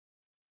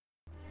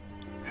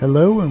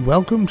Hello and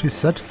welcome to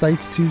Such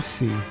Sights to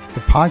See,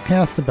 the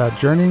podcast about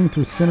journeying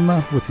through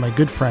cinema with my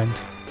good friend.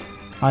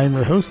 I am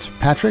your host,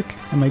 Patrick,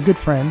 and my good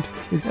friend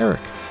is Eric.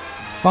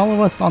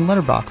 Follow us on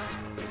Letterboxd.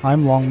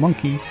 I'm Long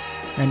Monkey,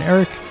 and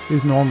Eric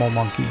is Normal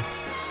Monkey.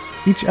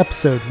 Each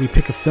episode we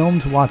pick a film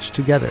to watch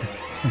together,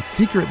 and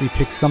secretly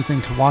pick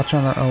something to watch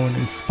on our own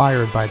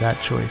inspired by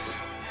that choice.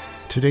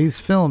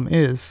 Today's film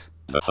is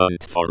The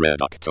Hunt for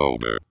Red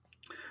October.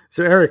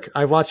 So Eric,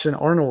 I watched an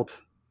Arnold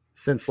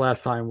since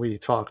last time we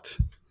talked.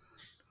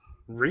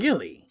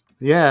 Really?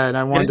 Yeah, and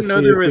I wanted to see. I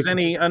didn't know there was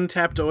any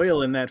untapped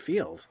oil in that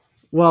field.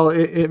 Well,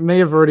 it may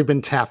have already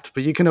been tapped,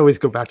 but you can always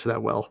go back to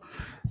that well.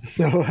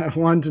 So I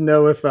wanted to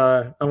know if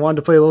I wanted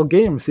to play a little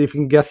game, see if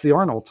you can guess the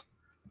Arnold.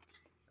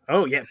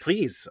 Oh yeah,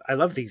 please! I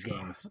love these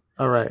games.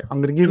 All right,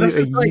 I'm going to give This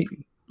you is like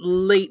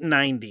late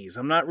 '90s.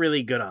 I'm not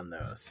really good on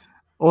those.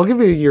 I'll give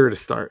you a year to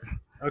start.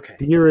 Okay.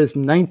 The year is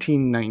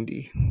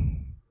 1990.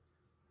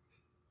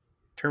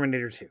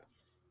 Terminator 2.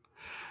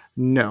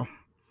 No.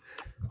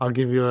 I'll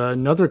give you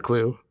another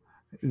clue.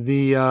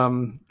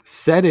 The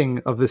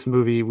setting of this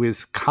movie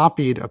was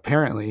copied,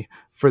 apparently,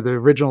 for the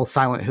original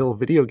Silent Hill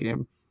video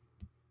game.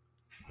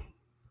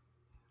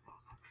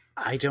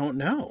 I don't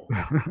know.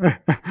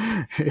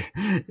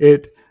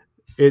 It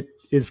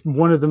is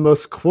one of the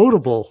most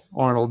quotable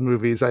Arnold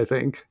movies, I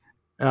think.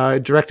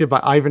 Directed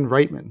by Ivan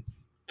Reitman.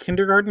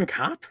 Kindergarten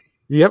Cop?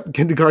 Yep,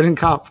 Kindergarten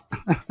Cop.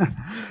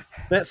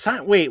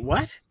 Wait,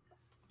 what?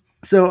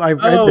 So I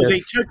read this.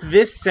 They took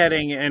this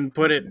setting and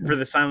put it for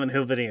the Silent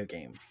Hill video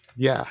game.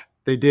 Yeah,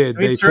 they did. I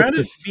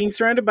mean, being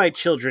surrounded by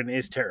children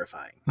is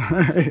terrifying.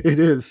 It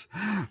is.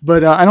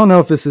 But I don't know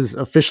if this is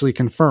officially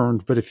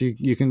confirmed, but if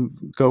you can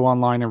go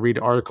online and read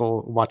an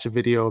article, watch a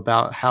video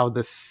about how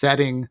the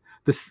setting,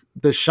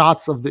 the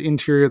shots of the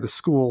interior of the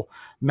school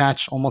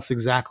match almost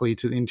exactly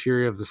to the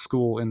interior of the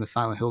school in the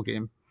Silent Hill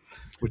game,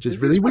 which is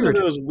really weird. One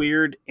of those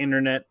weird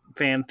internet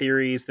fan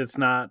theories that's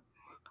not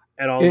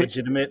at all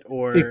legitimate,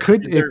 or it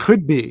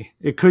could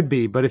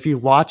be, but if you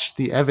watch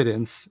the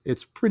evidence,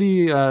 it's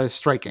pretty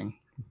striking.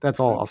 That's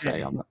all I'll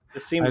say on that.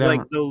 It seems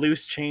like the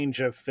loose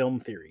change of film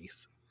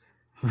theories,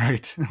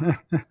 right?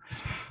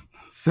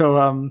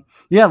 So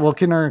well,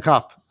 Kindergarten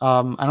Cop.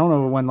 I don't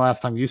know when the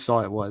last time you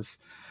saw it was,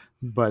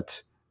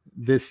 but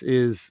this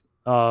is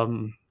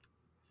really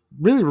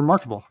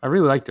remarkable. I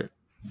really liked it.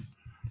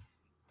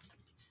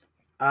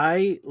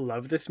 I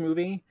love this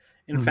movie.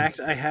 In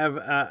fact, I have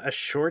a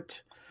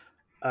short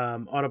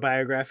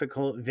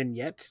autobiographical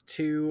vignette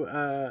to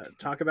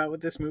talk about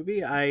with this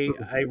movie. I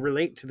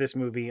relate to this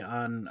movie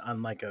on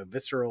like a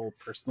visceral,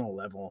 personal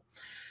level.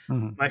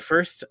 My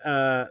first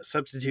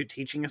substitute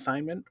teaching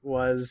assignment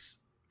was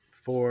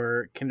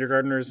for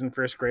kindergartners and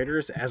first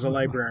graders as a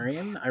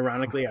librarian.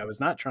 Ironically, I was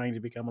not trying to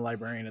become a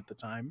librarian at the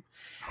time,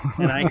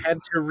 and I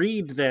had to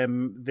read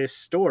them this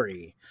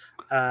story,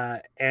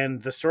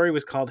 and the story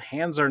was called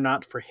 "Hands Are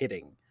Not for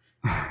Hitting."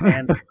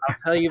 And I'll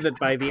tell you that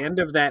by the end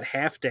of that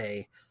half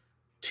day,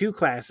 2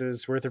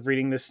 classes worth of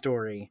reading this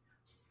story,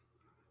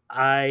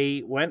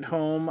 I went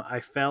home, I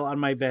fell on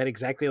my bed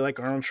exactly like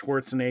Arnold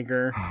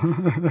Schwarzenegger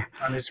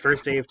on his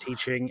first day of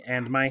teaching,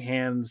 and my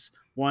hands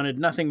wanted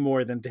nothing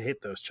more than to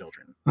hit those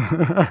children.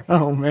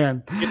 Oh,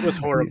 man. It was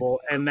horrible,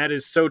 and that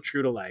is so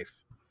true to life.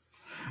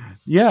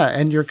 Yeah,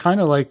 and you're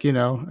kind of like, an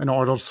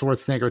Arnold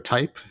Schwarzenegger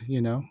type,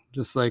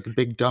 just like a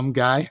big dumb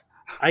guy.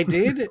 I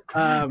did.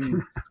 I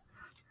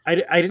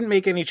didn't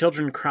make any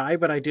children cry,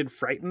 but I did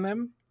frighten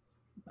them.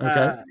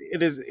 Okay.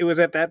 It was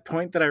at that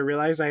point that I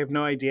realized I have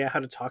no idea how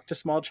to talk to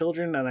small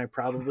children, and I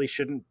probably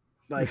shouldn't.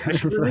 I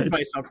should remove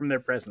myself from their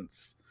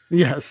presence.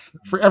 Yes,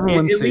 for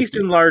everyone's safety. At least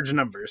in large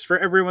numbers, for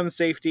everyone's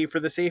safety, for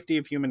the safety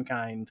of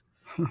humankind.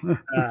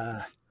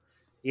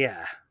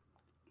 Yeah.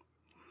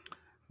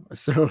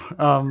 So,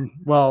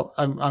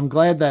 I'm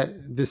glad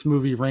that this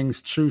movie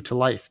rings true to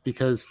life,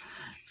 because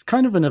it's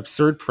kind of an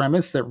absurd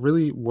premise that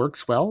really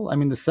works well. I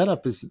mean, the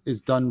setup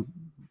is done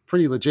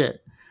pretty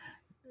legit.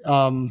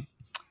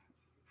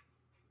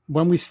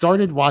 When we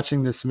started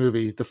watching this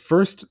movie, the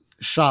first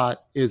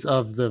shot is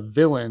of the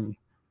villain,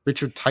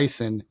 Richard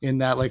Tyson, in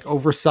that like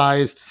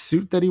oversized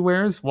suit that he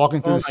wears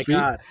walking through the street. Oh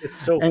my God, it's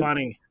so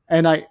funny.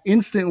 And I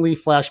instantly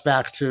flash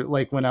back to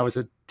like when I was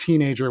a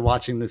teenager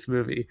watching this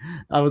movie.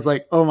 I was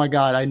like, oh my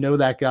God, I know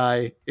that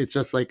guy. It's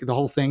just like the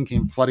whole thing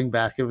came flooding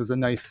back. It was a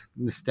nice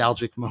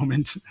nostalgic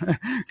moment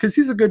because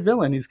he's a good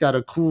villain. He's got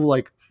a cool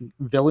like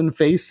villain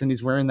face, and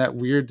he's wearing that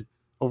weird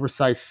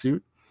oversized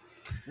suit.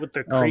 With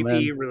the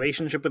creepy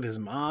relationship with his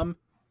mom.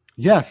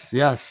 Yes.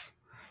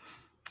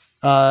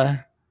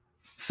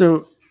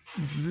 So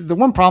the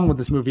one problem with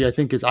this movie, I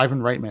think, is Ivan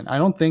Reitman. I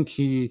don't think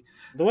he...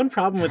 The one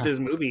problem with this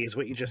movie is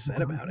what you just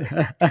said about it.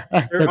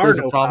 There are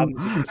no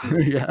problems with this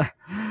movie. Yeah.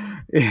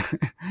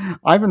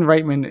 Ivan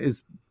Reitman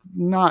is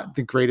not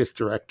the greatest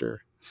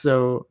director.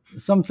 So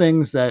some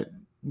things that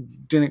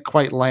didn't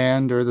quite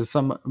land, or there's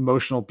some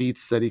emotional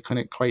beats that he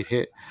couldn't quite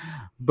hit.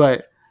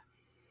 But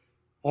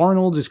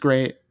Arnold is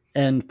great.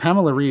 And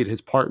Pamela Reed,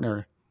 his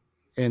partner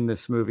in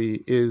this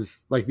movie,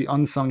 is like the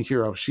unsung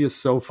hero. She is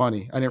so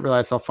funny. I didn't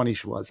realize how funny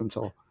she was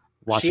until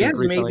She watching it has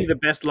maybe recently. the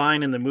best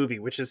line in the movie,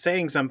 which is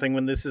saying something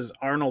when this is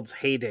Arnold's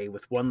heyday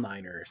with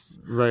one-liners.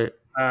 Right.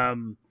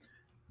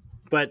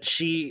 But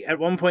she at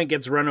one point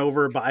gets run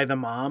over by the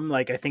mom.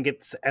 Like, I think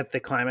it's at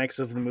the climax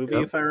of the movie,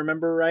 Yep. if I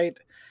remember right.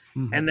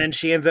 Mm-hmm. And then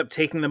she ends up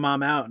taking the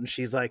mom out, and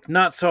she's like,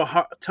 "Not so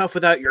tough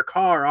without your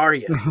car, are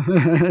you?"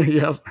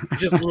 Yep. I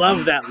just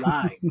love that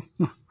line.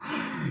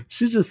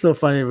 She's just so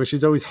funny, but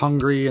she's always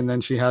hungry, and then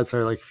she has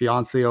her like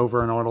fiance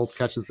over, and Arnold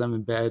catches them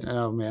in bed. And,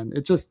 oh man,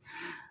 it's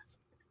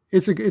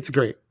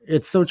great.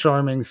 It's so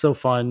charming, so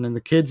fun, and the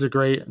kids are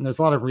great, and there's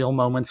a lot of real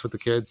moments with the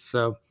kids.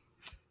 So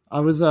I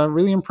was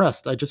really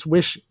impressed. I just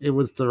wish it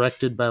was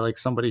directed by like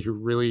somebody who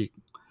really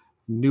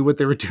knew what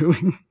they were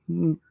doing.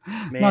 Not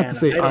to Man,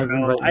 say I don't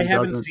Ivan know. I Reitman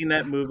haven't doesn't. seen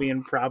that movie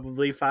in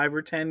probably 5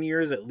 or 10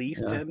 years, at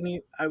least Yeah. 10,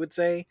 I would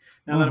say,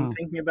 now that I'm Hmm.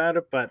 thinking about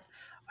it. But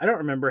I don't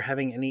remember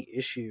having any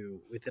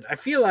issue with it. I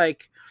feel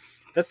like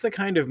that's the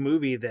kind of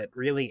movie that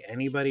really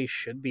anybody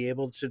should be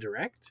able to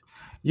direct.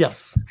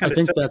 Yes, I Kind of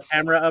think set the that's.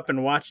 camera up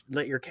and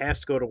let your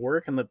cast go to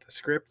work, and let the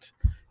script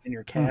and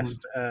your Mhm.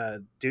 cast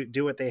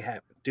do what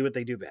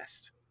they do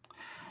best.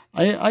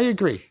 I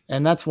agree,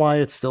 and that's why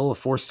it's still a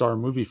 4-star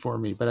movie for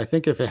me. But I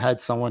think if it had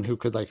someone who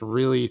could like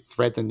really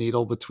thread the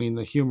needle between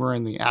the humor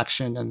and the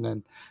action, and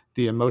then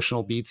the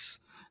emotional beats,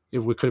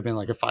 could have been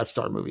like a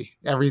 5-star movie.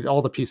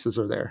 All the pieces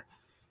are there.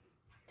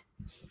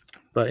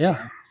 But yeah,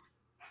 Yeah.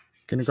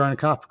 Kindergarten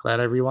Cop.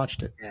 Glad I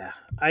rewatched it. Yeah,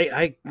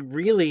 I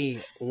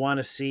really want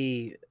to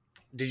see.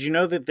 Did you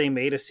know that they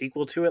made a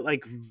sequel to it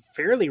like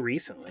fairly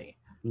recently,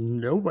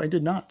 No, I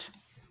did not.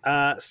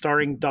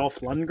 starring Dolph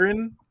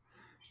Lundgren?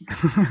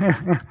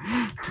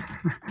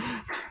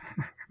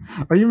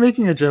 Are you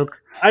making a joke?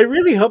 I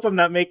really hope I'm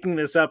not making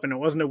this up and it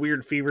wasn't a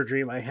weird fever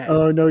dream I had.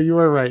 Oh no, you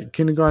are right.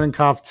 Kindergarten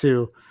Cop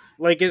 2,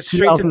 Like, it's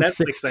straight to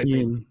Netflix, I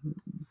think. 2016.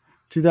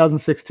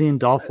 2016,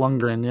 Dolph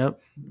Lundgren.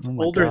 Yep. It's Oh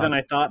my older than god.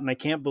 I thought, and I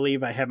can't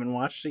believe I haven't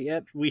watched it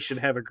yet. We should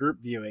have a group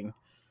viewing.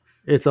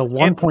 It's a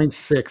Can't.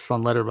 1.6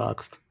 on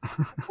Letterboxd.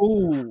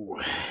 Ooh.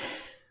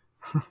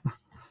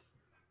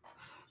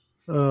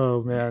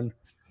 Oh man.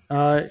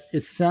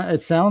 It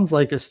sounds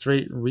like a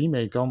straight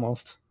remake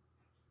almost.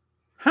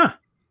 Huh.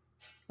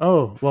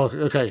 Oh, well,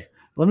 okay.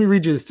 Let me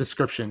read you this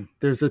description.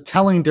 There's a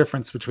telling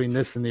difference between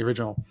this and the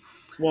original.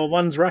 Well,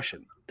 one's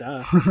Russian.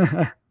 Duh.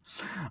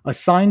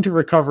 Assigned to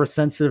recover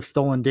sensitive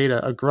stolen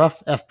data, a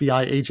gruff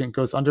FBI agent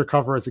goes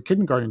undercover as a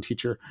kindergarten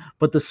teacher,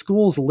 but the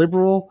school's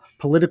liberal,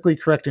 politically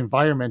correct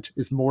environment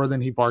is more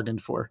than he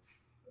bargained for.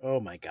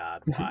 Oh my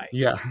God, why?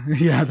 Yeah,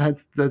 yeah,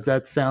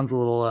 that sounds a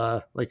little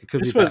like it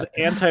could This be was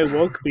bad.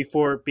 anti-woke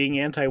before being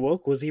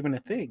anti-woke was even a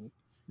thing.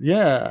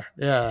 Yeah,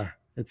 yeah,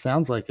 it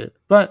sounds like it,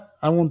 but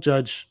I won't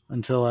judge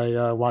until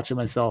I watch it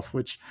myself,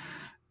 which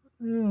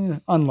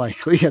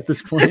unlikely at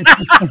this point.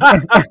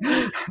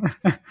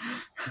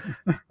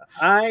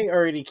 I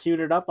already queued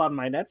it up on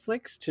my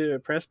Netflix to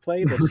press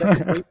play the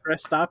second we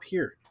press stop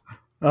here.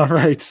 All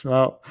right.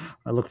 Well,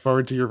 I look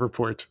forward to your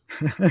report.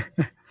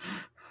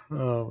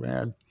 Oh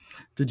man,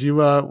 did you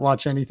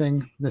watch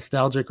anything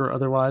nostalgic or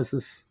otherwise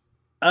this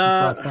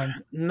last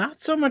time?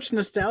 Not so much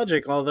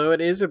nostalgic, although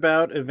it is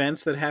about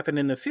events that happened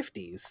in the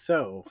 50s.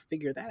 So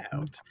figure that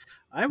out.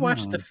 I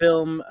watched the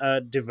film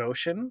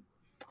Devotion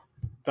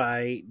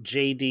by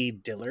J.D.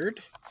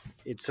 Dillard.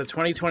 It's a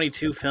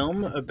 2022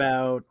 film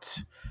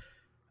about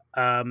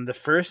the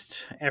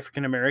first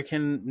African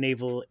American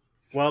naval,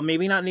 well,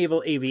 maybe not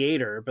naval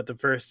aviator, but the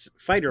first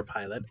fighter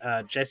pilot,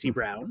 Jesse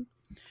Brown.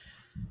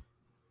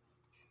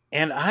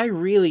 And I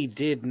really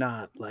did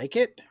not like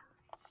it.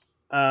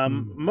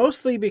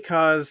 Mostly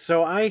because,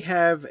 so I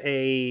have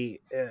an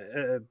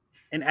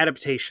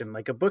adaptation,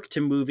 like a book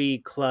to movie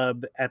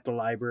club at the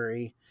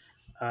library.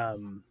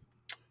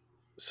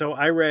 So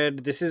I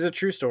read This Is a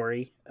True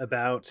Story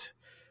about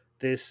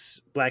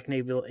this black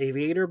naval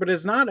aviator, but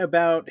it's not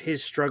about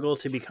his struggle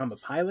to become a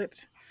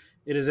pilot.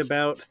 It is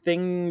about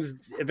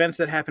events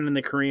that happened in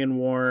the Korean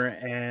War,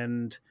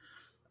 and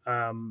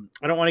I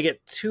don't want to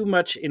get too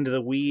much into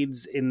the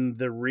weeds in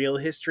the real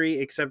history,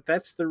 except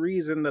that's the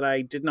reason that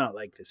I did not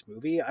like this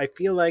movie. I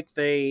feel like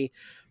they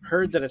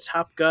heard that a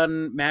Top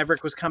Gun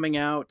Maverick was coming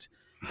out,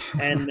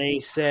 and they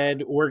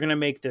said, we're going to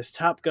make this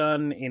Top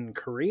Gun in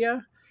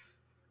Korea.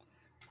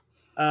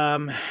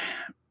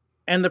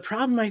 And the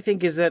problem, I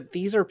think, is that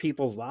these are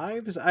people's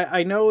lives.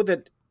 I know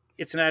that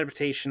it's an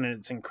adaptation and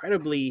it's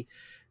incredibly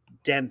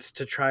dense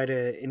to try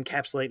to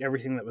encapsulate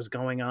everything that was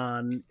going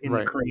on in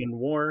the Korean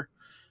War.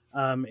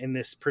 In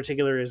this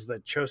particular is the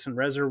Chosin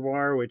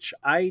Reservoir, which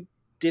I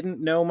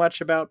didn't know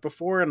much about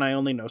before, and I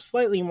only know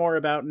slightly more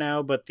about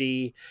now. But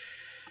the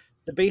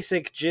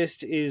basic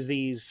gist is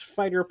these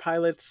fighter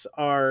pilots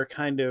are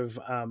kind of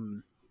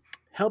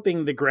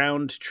helping the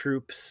ground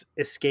troops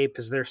escape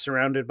as they're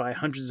surrounded by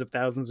hundreds of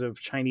thousands of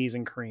Chinese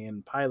and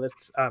Korean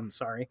pilots.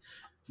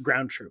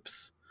 Ground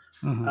troops.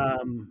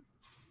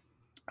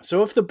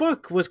 So if the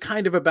book was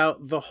kind of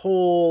about the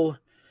whole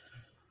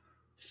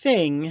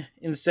thing,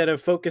 instead of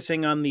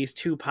focusing on these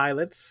two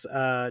pilots,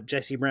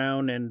 Jesse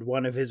Brown and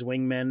one of his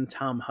wingmen,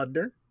 Tom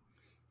Hudner,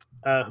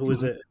 who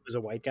was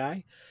a white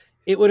guy,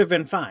 it would have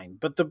been fine.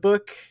 But the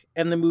book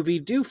and the movie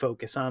do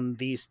focus on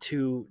these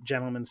two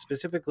gentlemen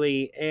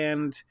specifically,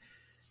 and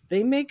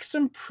they make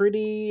some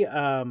pretty,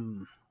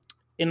 in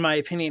my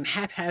opinion,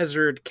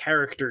 haphazard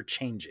character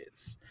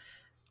changes.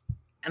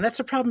 And that's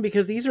a problem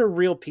because these are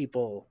real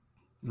people.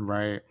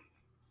 Right.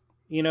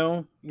 You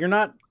know, you're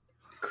not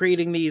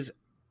creating these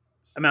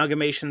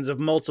amalgamations of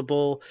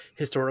multiple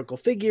historical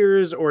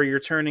figures, or you're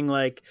turning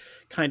like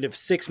kind of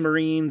 6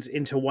 Marines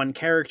into one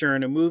character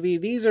in a movie.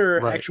 These are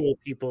Right. actual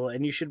people,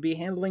 and you should be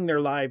handling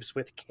their lives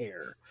with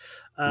care.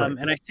 Right.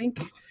 And I think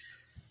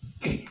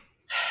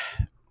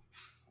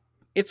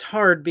it's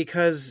hard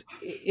because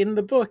in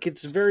the book,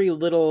 it's very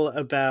little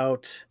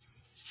about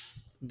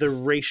the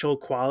racial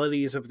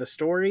qualities of the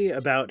story,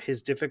 about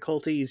his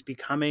difficulties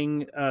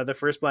becoming the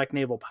first black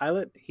naval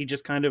pilot. He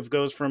just kind of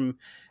goes from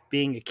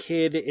being a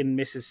kid in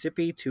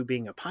Mississippi to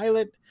being a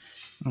pilot.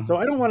 Mm-hmm. So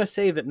I don't want to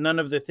say that none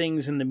of the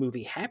things in the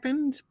movie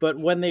happened, but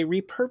when they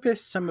repurpose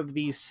some of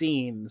these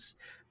scenes,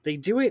 they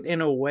do it in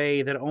a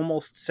way that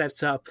almost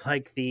sets up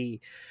like the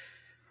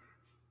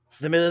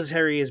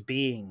military as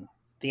being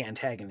the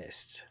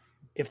antagonist,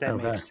 if that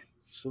Okay. makes sense.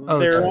 So Okay.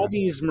 there are all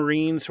these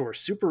Marines who are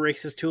super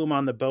racist to him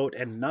on the boat,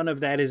 and none of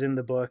that is in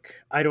the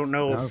book. I don't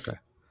know if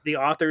the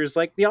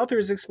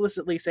authors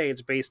explicitly say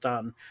it's based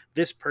on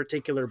this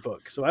particular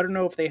book. So I don't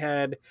know if they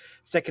had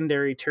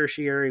secondary,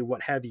 tertiary,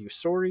 what have you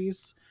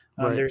stories.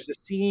 Right. There's a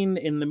scene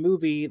in the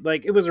movie,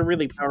 like it was a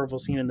really powerful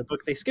scene in the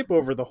book. They skip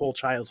over the whole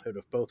childhood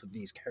of both of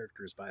these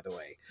characters, by the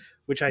way,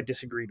 which I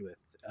disagreed with.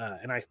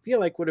 And I feel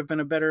like would have been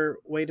a better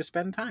way to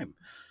spend time.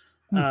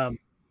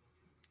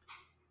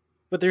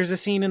 But there's a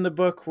scene in the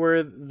book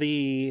where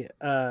the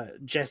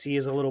Jesse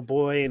is a little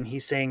boy and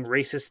he's saying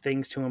racist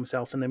things to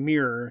himself in the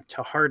mirror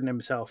to harden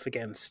himself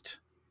against,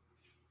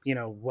 you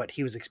know, what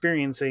he was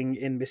experiencing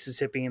in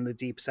Mississippi in the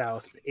Deep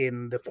South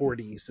in the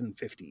 40s and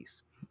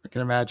 50s. I can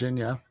imagine,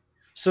 yeah.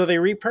 So they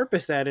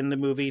repurposed that in the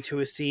movie to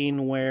a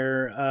scene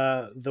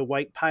where the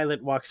white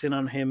pilot walks in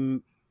on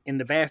him in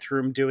the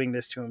bathroom doing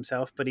this to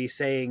himself, but he's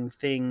saying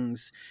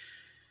things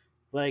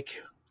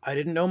like, I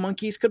didn't know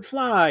monkeys could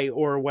fly,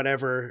 or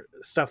whatever,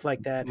 stuff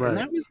like that. Right. And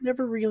that was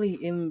never really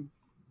in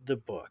the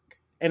book.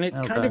 And it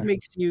kind of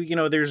makes you, you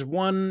know, there's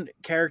one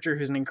character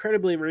who's an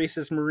incredibly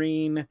racist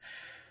Marine,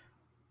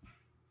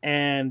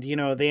 and, you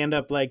know, they end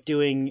up like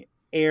doing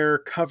air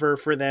cover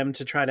for them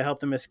to try to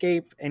help them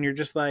escape. And you're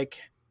just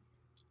like,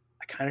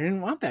 I kind of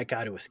didn't want that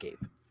guy to escape.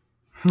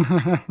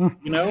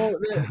 You know,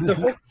 the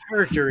whole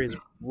character is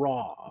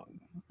wrong.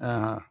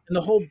 And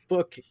the whole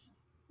book,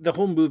 the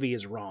whole movie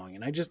is wrong.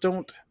 And I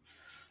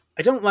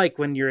don't like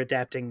when you're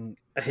adapting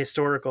a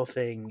historical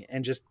thing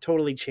and just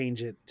totally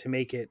change it to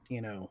make it,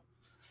 you know,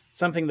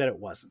 something that it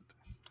wasn't.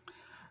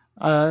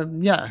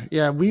 Yeah.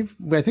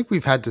 I think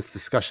we've had this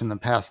discussion in the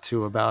past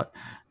too about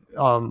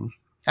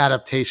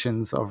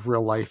adaptations of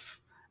real life,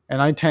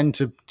 and I tend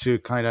to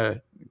kind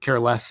of care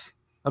less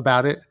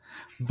about it,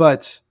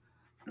 but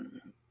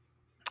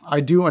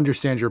I do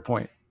understand your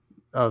point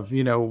of,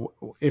 you know,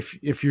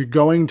 if you're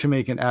going to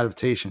make an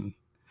adaptation,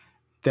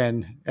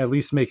 then at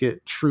least make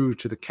it true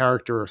to the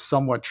character or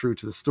somewhat true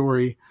to the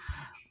story,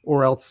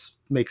 or else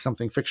make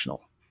something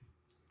fictional.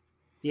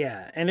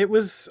 Yeah, and it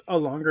was a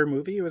longer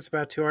movie. It was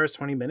about 2 hours,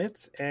 20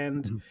 minutes,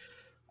 and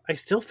I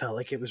still felt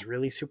like it was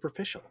really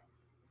superficial.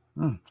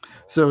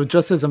 So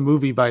just as a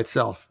movie by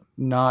itself,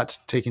 not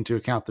taking into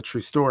account the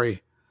true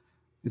story,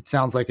 it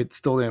sounds like it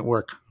still didn't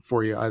work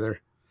for you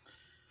either.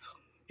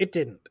 It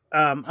didn't.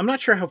 I'm not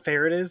sure how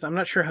fair it is. I'm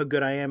not sure how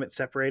good I am at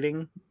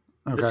separating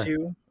the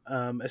two,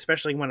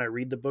 especially when I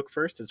read the book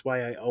first. It's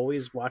why I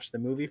always watch the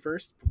movie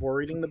first before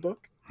reading the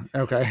book.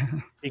 Okay.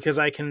 Because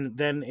I can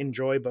then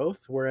enjoy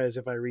both, whereas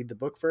if I read the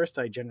book first,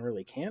 I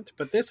generally can't.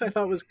 But this I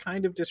thought was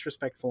kind of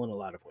disrespectful in a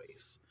lot of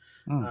ways.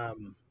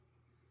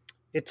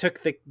 It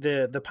took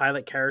the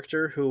pilot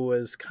character, who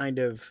was kind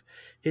of,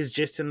 his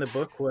gist in the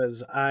book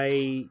was,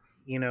 I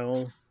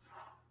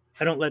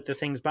don't let the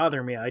things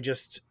bother me. I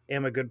just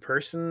am a good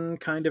person,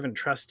 kind of, and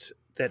trust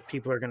that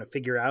people are going to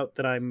figure out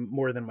that I'm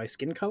more than my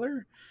skin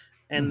color.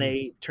 And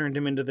they turned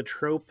him into the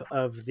trope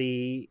of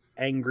the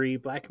angry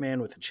black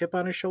man with a chip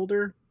on his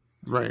shoulder.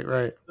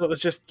 Right. So it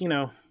was just,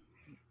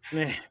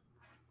 meh.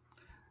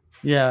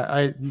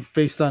 Yeah,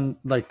 based on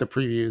like the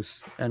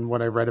previews and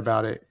what I read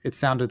about it, it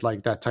sounded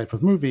like that type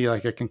of movie.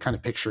 Like I can kind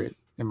of picture it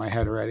in my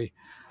head already.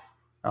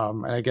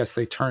 And I guess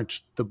they turned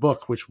the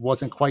book, which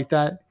wasn't quite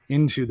that,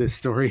 into this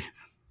story.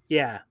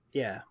 Yeah.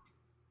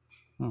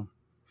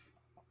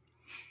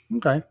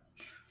 Okay.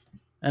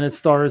 And it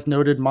stars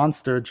noted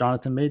monster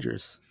Jonathan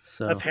Majors.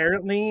 So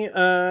apparently,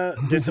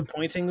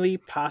 disappointingly,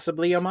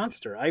 possibly a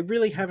monster. I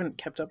really haven't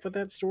kept up with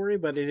that story,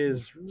 but it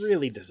is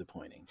really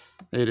disappointing.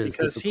 It is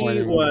because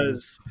disappointing.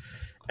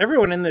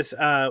 Everyone in this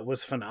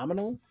was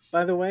phenomenal.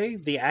 By the way,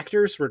 the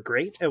actors were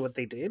great at what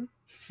they did.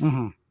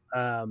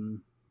 I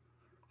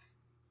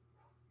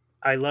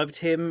loved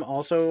him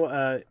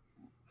also.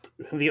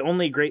 The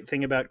only great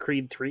thing about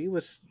Creed 3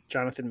 was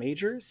Jonathan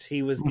Majors.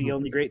 He was the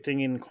only great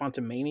thing in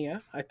Quantum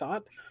Mania, I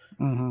thought.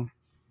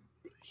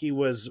 He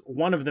was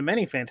one of the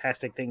many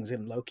fantastic things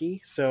in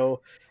Loki. So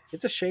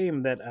it's a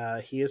shame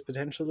that he is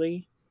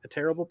potentially a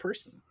terrible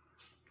person.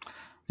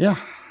 Yeah.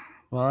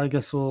 Well, I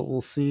guess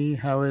we'll see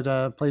how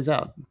it plays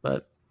out.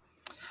 But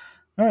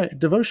all right,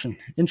 Devotion.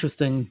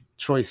 Interesting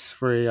choice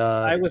for a.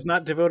 I was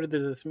not devoted to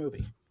this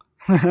movie.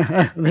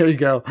 There you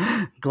go,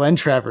 Glenn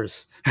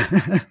Travers.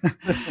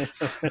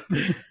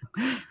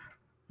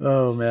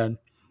 Oh man.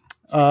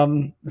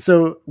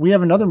 So we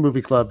have another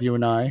movie club, you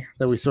and I,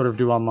 that we sort of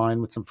do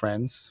online with some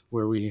friends,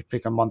 where we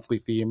pick a monthly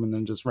theme and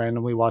then just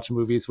randomly watch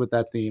movies with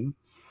that theme.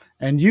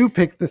 And you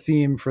picked the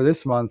theme for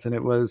this month, and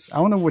it was, I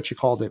don't know what you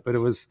called it, but it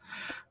was,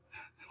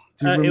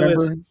 do you remember? It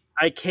was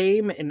I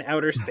Came in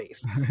Outer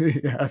Space.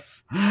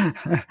 Yes.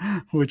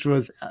 Which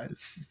was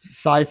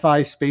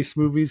sci-fi space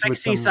movies.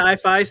 Sexy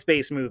sci-fi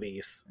space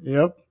movies.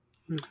 Yep.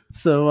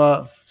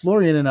 So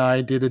Florian and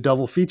I did a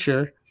double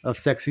feature of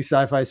sexy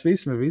sci-fi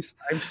space movies.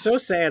 I'm so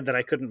sad that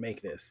I couldn't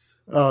make this.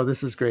 Oh,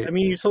 this is great. I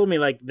mean, you told me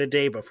like the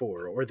day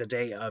before or the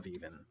day of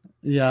even.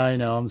 Yeah, I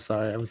know. I'm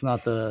sorry. I was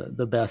not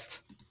the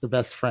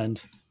best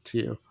friend to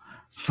you.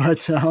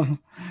 But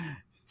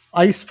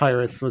Ice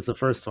Pirates was the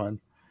first one.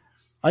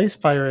 Ice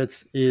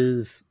Pirates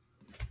is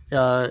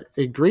a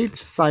great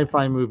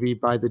sci-fi movie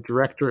by the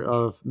director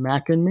of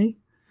Mac and Me.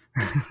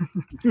 Could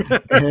you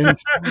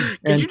just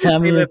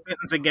say that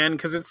sentence again?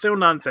 Because it's so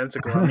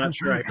nonsensical. I'm not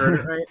sure I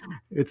heard it right.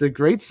 It's a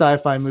great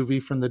sci-fi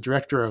movie from the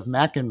director of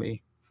Mac and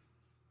Me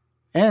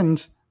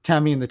and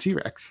Tammy and the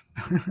T-Rex.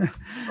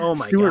 Oh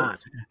my God.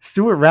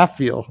 Stuart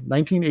Rafffield,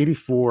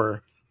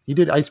 1984. He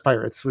did Ice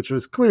Pirates, which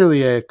was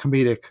clearly a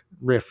comedic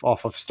riff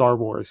off of Star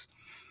Wars.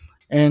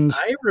 And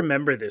I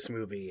remember this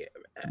movie.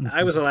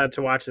 I was allowed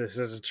to watch this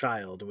as a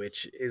child,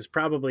 which is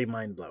probably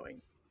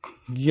mind-blowing.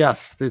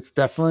 Yes, it's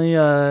definitely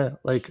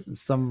like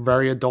some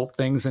very adult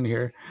things in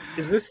here.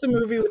 Is this the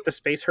movie with the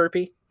space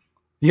herpy?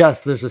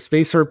 Yes, there's a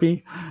space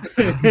herpy.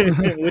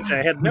 Which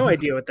I had no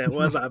idea what that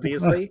was,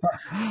 obviously.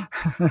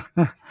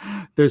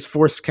 There's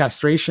forced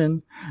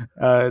castration.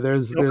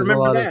 There's a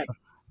lot of.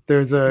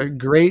 There's a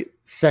great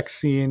sex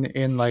scene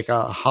in like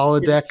a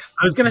holodeck.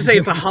 I was going to say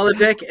it's a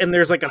holodeck and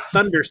there's like a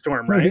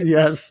thunderstorm, right?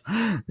 Yes.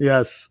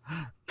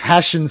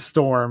 Passion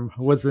Storm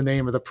was the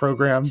name of the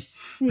program.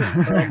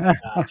 Oh,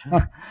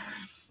 God.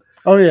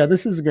 Oh yeah,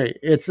 this is great.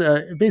 It's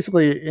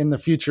basically in the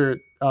future.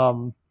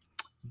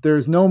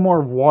 There's no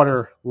more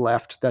water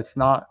left that's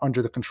not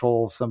under the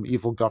control of some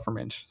evil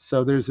government.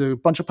 So there's a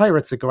bunch of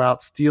pirates that go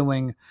out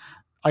stealing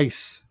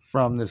ice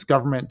from this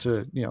government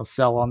to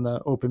sell on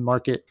the open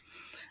market.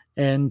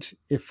 And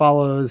it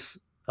follows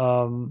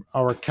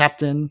our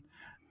captain,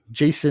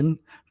 Jason,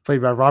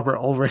 played by Robert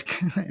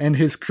Ulrich, and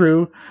his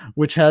crew,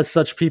 which has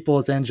such people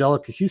as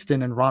Angelica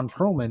Houston and Ron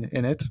Perlman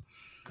in it.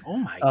 Oh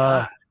my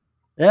God.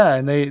 Yeah,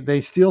 and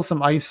they steal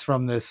some ice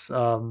from this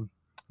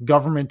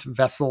government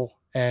vessel,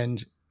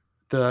 and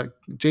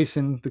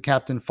Jason, the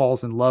captain,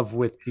 falls in love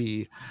with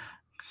the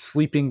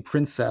sleeping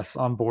princess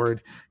on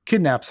board,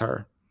 kidnaps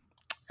her,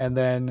 and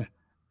then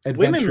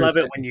women love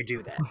it when you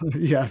do that.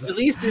 Yes. At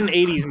least in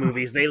 80s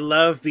movies, they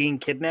love being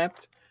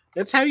kidnapped.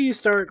 That's how you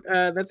start.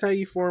 That's how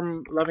you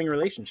form loving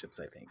relationships,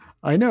 I think.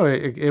 I know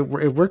it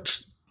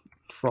worked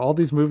for all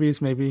these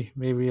movies. Maybe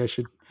I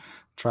should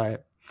try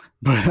it,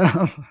 but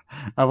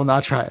I will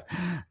not try it.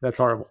 That's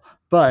horrible.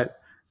 But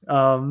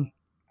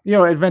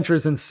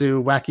adventures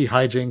ensue, wacky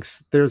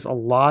hijinks. There's a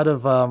lot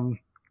of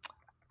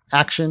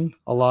action,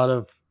 a lot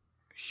of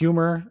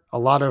humor, a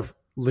lot of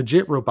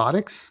legit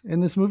robotics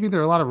in this movie.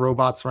 There are a lot of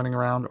robots running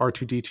around,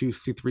 R2-D2,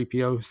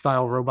 C-3PO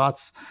style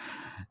robots,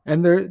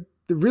 and they're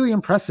really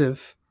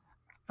impressive.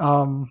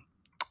 The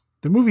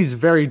movie's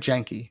very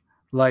janky.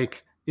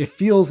 Like, it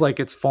feels like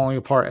it's falling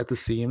apart at the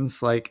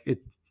seams. Like, it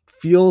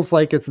feels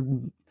like it's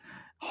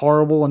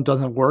horrible and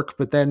doesn't work,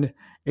 but then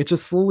it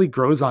just slowly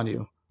grows on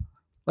you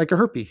like a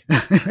herpy.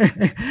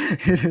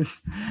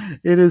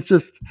 It is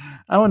just,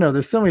 I don't know.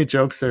 There's so many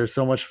jokes that are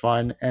so much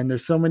fun, and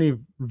there's so many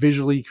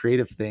visually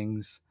creative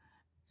things.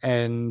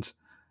 And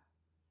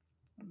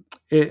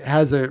it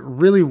has a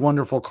really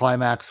wonderful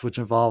climax, which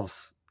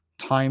involves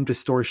time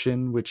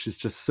distortion, which is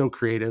just so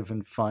creative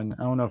and fun.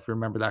 I don't know if you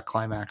remember that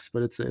climax,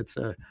 but it's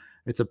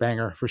a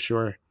banger for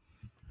sure.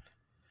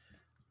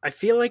 I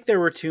feel like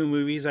there were two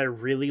movies I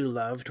really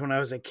loved when I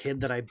was a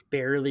kid that I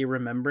barely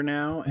remember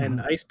now,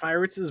 and Ice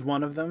Pirates is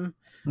one of them.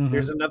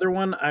 There's another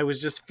one I was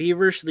just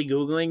feverishly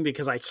Googling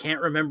because I can't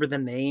remember the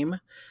name,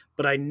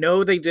 but I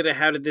know they did a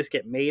How Did This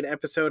Get Made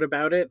episode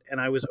about it, and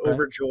I was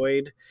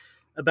overjoyed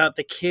about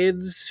the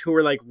kids who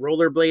were like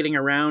rollerblading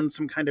around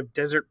some kind of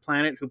desert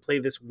planet who play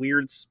this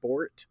weird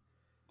sport.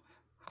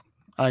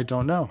 I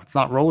don't know. It's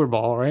not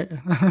rollerball, right?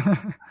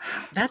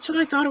 That's what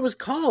I thought it was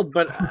called,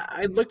 but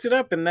I looked it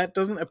up and that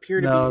doesn't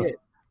appear to be it.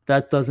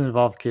 That doesn't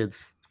involve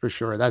kids for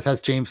sure. That has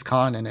James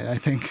Caan in it, I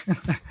think.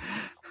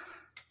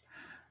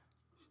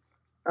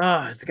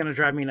 It's going to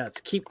drive me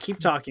nuts. Keep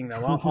talking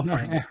though. I'll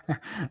find it.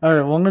 All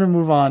right. Well, I'm going to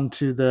move on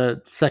to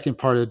the second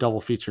part of the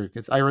double feature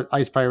because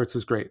Ice Pirates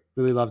was great.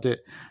 Really loved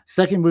it.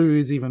 Second movie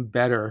was even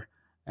better,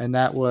 and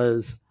that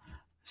was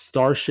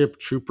Starship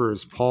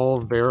Troopers,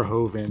 Paul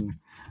Verhoeven.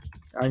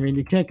 I mean,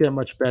 you can't get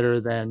much better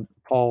than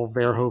Paul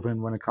Verhoeven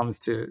when it comes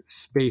to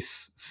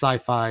space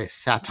sci-fi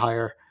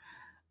satire,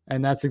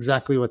 and that's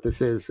exactly what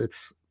this is.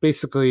 It's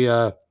basically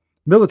a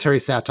military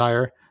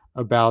satire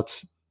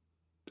about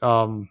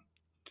um,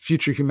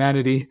 future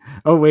humanity.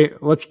 Oh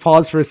wait, let's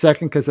pause for a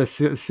second because I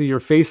see your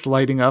face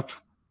lighting up.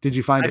 Did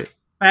you find I it?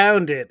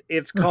 found it.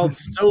 It's called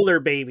Solar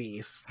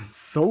Babies.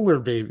 Solar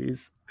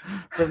babies.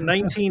 From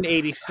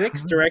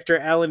 1986, director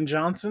Alan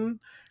Johnson,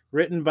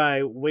 written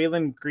by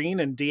Waylon Green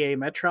and D.A.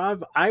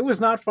 Metrov. I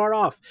was not far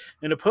off.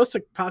 In a post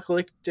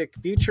apocalyptic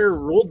future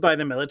ruled by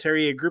the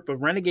military, a group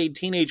of renegade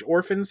teenage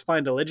orphans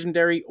find a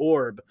legendary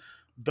orb,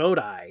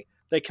 Bodai,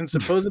 that can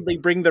supposedly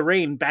bring the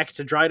rain back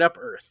to dried up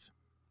Earth.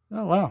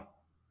 Oh wow,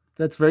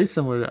 that's very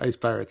similar to Ice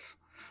Pirates.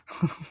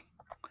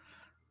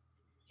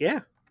 Yeah,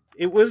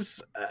 it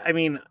was, I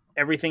mean,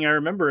 everything I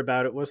remember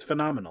about it was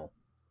phenomenal.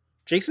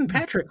 Jason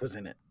Patrick was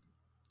in it.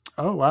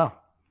 Oh wow.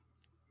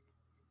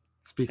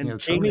 Speaking And of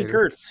Jamie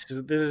Terminator,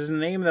 Gertz. This is a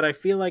name that I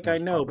feel like I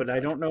know, but I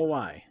don't know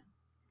why.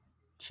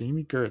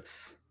 Jamie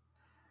Gertz.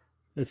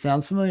 It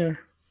sounds familiar.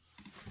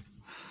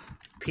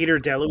 Peter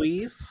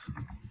DeLuise.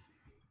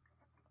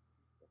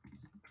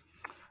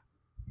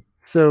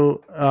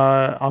 So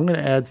I'm going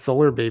to add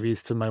Solar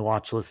Babies to my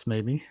watch list.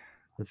 Maybe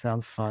that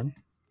sounds fun.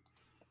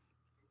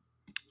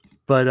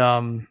 But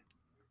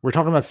we're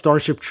talking about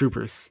Starship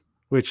Troopers.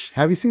 Which,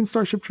 have you seen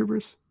Starship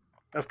Troopers?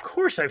 Of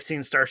course, I've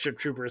seen Starship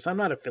Troopers. I'm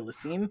not a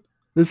Philistine.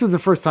 This is the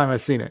first time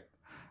I've seen it.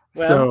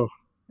 Well, so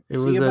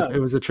it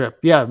was a trip.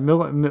 Yeah,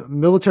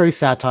 military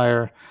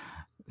satire,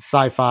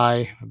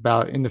 sci-fi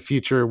about in the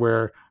future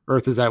where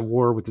Earth is at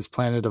war with this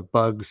planet of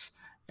bugs,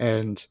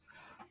 and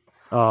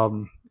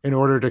in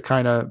order to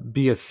kind of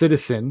be a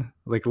citizen,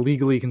 like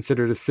legally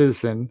considered a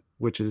citizen,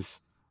 which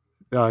is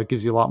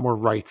gives you a lot more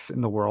rights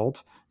in the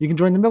world, you can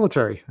join the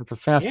military. It's a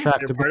fast track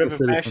they're to part being of a a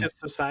citizen. fascist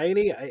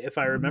society. If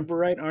I remember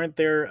right, aren't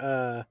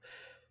there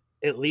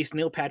at least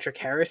Neil Patrick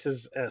Harris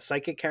is a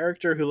psychic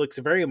character who looks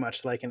very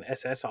much like an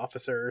SS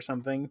officer or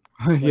something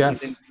when he's in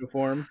Yes.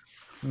 uniform?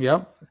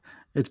 Yep.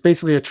 It's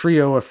basically a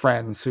trio of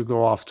friends who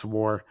go off to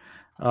war.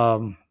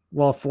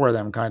 Well, four of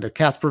them kind of.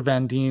 Casper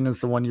Van Dien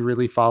is the one you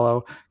really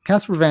follow.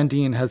 Casper Van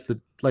Dien has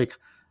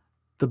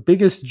the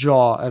biggest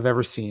jaw I've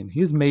ever seen.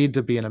 He's made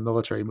to be in a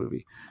military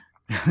movie.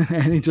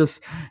 And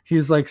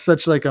he's like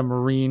such like a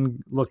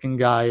marine looking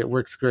guy. It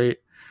works great.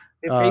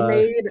 If they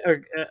made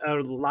a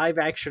live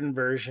action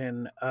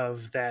version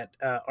of that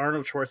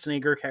Arnold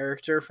Schwarzenegger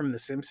character from The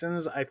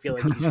Simpsons, I feel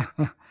like he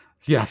should.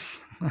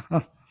 Yes.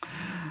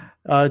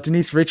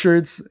 Denise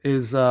Richards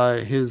is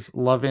his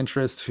love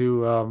interest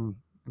who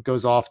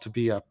goes off to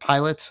be a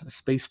pilot, a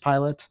space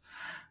pilot.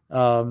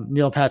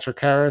 Neil Patrick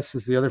Harris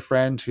is the other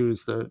friend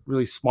who's the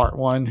really smart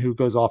one who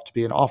goes off to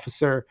be an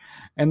officer.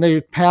 And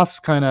their paths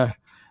kind of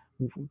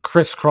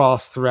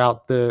crisscross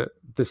throughout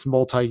this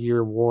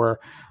multi-year war,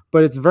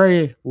 but it's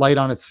very light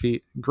on its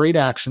feet. Great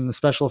action. The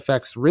special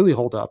effects really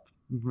hold up.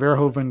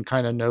 Verhoeven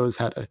kind of knows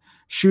how to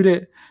shoot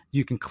it.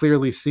 You can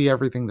clearly see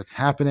everything that's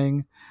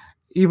happening.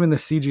 Even the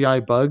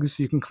CGI bugs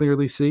you can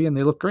clearly see, and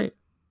they look great.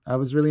 I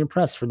was really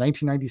impressed for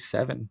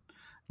 1997. It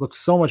looks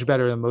so much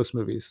better than most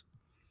movies.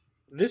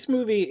 This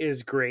movie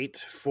is great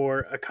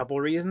for a couple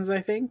reasons,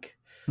 I think.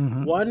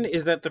 Mm-hmm. One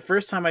is that the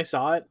first time I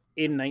saw it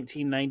in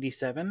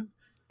 1997,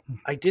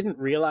 I didn't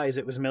realize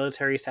it was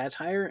military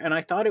satire, and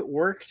I thought it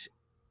worked.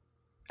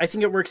 I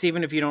think it works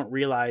even if you don't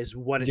realize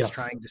what it's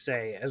trying to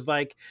say. As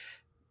like,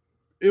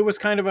 it was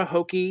kind of a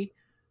hokey,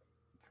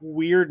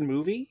 weird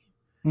movie.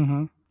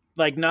 Mm-hmm.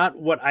 Like, not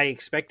what I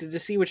expected to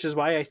see, which is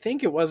why I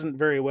think it wasn't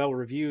very well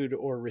reviewed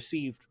or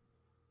received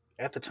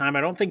at the time.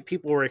 I don't think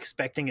people were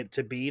expecting it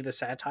to be the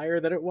satire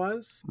that it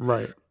was.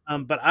 Right.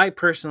 But I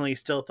personally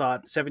still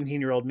thought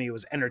 17-year-old me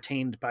was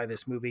entertained by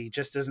this movie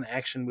just as an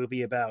action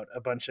movie about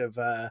a bunch of,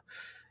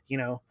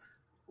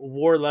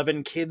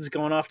 war-loving kids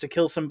going off to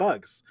kill some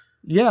bugs.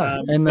 Yeah.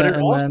 But it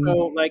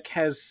also like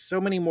has so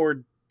many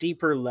more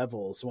deeper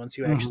levels once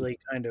you actually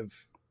kind of,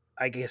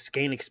 I guess,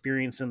 gain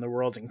experience in the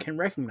world and can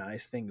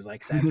recognize things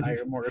like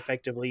satire more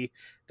effectively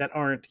that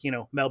aren't,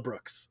 Mel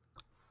Brooks.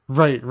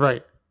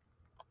 Right.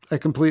 I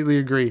completely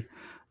agree.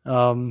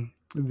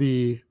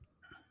 The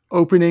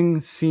opening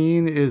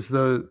scene is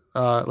the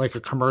like a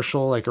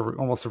commercial, like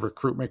almost a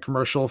recruitment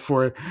commercial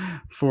for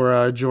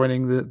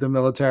joining the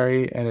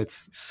military, and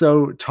it's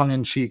so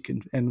tongue-in-cheek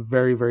and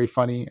very, very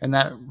funny, and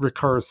that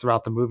recurs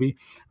throughout the movie.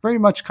 Very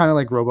much kind of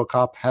like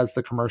RoboCop has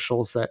the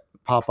commercials that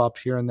pop up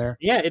here and there.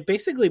 Yeah, it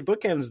basically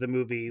bookends the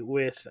movie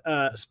with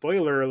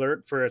spoiler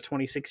alert for a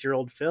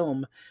 26-year-old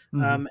film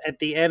at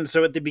the end.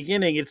 So at the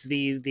beginning, it's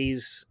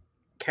these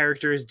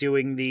characters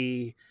doing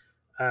the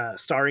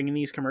starring in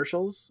these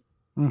commercials,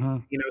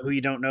 who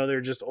you don't know,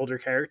 they're just older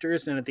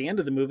characters. And at the end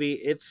of the movie,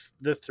 it's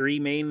the three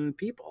main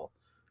people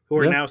who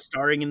are now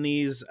starring in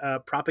these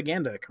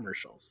propaganda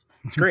commercials.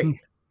 It's great.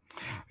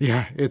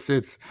 Yeah,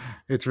 it's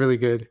really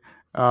good.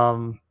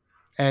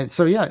 And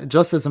so, yeah,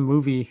 just as a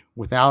movie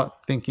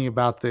without thinking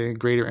about the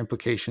greater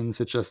implications,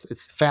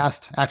 it's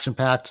fast, action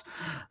packed,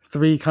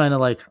 three kind of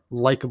like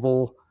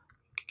likable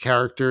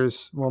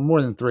characters. Well,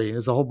 more than three.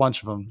 There's a whole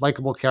bunch of them.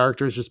 Likable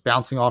characters just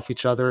bouncing off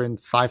each other in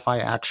sci-fi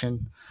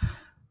action.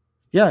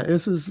 Yeah,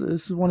 this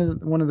is one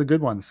of the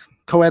good ones.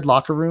 Co-ed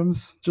locker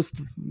rooms, just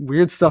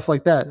weird stuff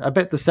like that. I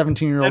bet the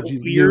 17-year-old That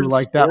you weird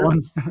like that sport.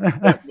 one.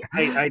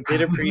 I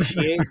did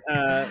appreciate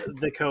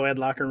the co-ed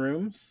locker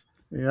rooms.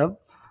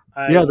 Yep.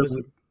 I Yeah. was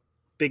a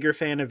bigger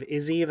fan of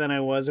Izzy than I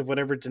was of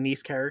whatever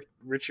Denise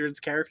Richards'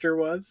 character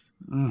was.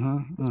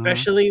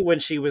 Especially when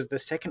she was the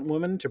second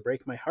woman to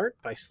break my heart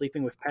by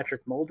sleeping with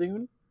Patrick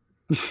Muldoon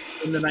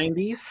in the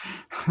 90s.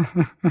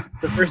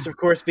 The first, of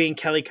course, being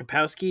Kelly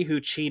Kapowski,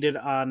 who cheated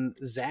on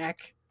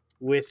Zach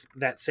with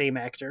that same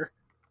actor.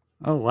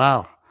 Oh,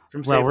 wow.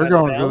 From Well, Saved we're by the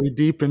going Bell. really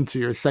deep into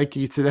your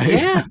psyche today.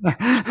 Yeah,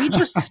 he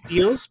just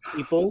steals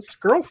people's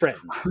girlfriends.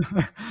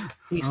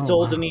 He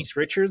stole Denise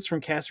Richards from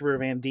Casper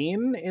Van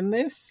Dien in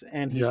this,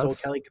 and he stole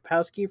Kelly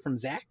Kapowski from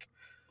Zach.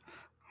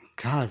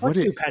 God, Fuck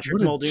you,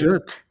 Patrick Muldoon.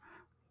 Jerk.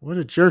 What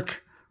a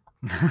jerk.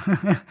 All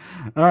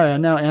right,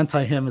 I'm now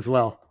anti him as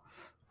well.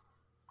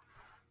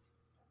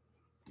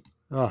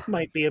 Oh.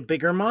 Might be a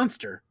bigger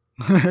monster.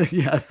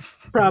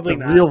 Yes. Probably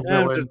the not. Real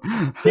villain.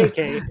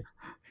 JK.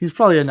 He's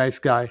probably a nice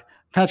guy.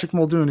 Patrick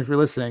Muldoon, if you're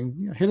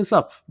listening, hit us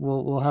up.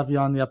 We'll have you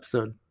on the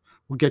episode.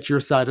 We'll get your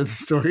side of the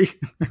story.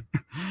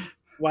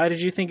 Why did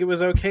you think it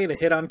was okay to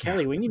hit on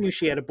Kelly when you knew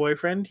she had a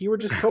boyfriend? You were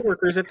just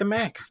coworkers at the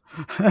max.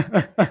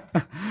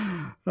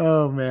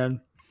 Oh,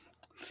 man.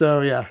 So,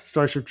 yeah,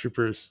 Starship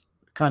Troopers,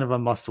 kind of a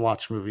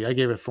must-watch movie. I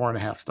gave it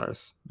 4.5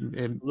 stars.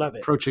 Love it.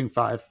 Approaching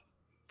 5,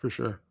 for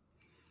sure.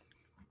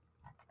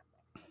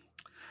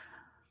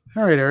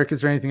 All right, Eric,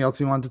 is there anything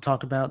else you wanted to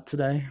talk about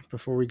today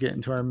before we get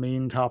into our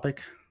main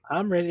topic?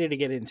 I'm ready to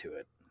get into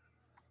it.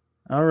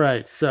 All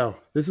right, so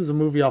this is a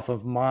movie off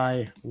of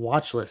my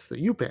watch list that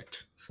you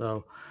picked.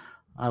 So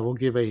I will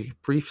give a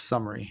brief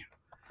summary.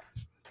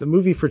 The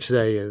movie for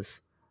today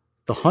is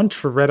The Hunt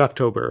for Red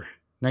October,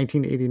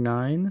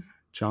 1989,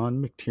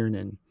 John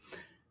McTiernan.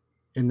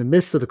 In the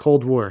midst of the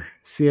Cold War,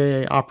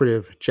 CIA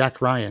operative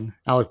Jack Ryan,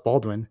 Alec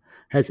Baldwin,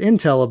 has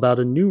intel about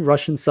a new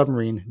Russian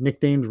submarine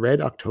nicknamed Red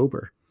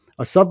October,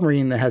 a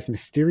submarine that has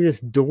mysterious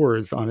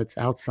doors on its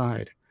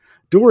outside.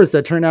 Doors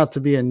that turn out to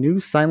be a new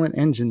silent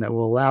engine that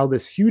will allow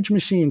this huge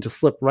machine to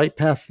slip right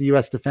past the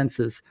U.S.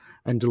 defenses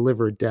and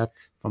deliver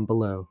death from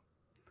below.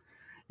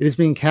 It is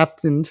being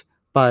captained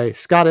by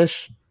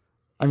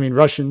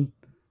Lithuanian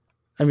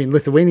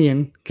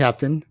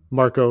captain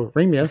Marco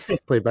Ramius,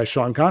 played by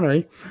Sean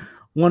Connery,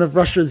 one of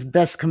Russia's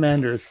best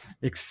commanders,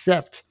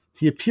 except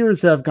he appears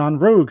to have gone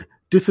rogue,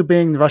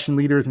 disobeying the Russian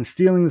leaders and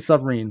stealing the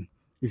submarine.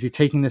 Is he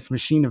taking this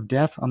machine of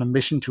death on a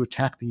mission to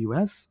attack the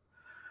U.S.?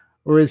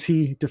 Or is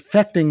he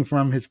defecting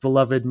from his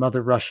beloved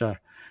mother Russia?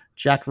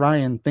 Jack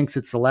Ryan thinks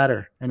it's the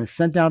latter and is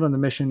sent out on the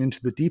mission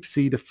into the deep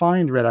sea to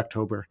find Red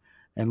October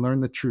and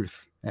learn the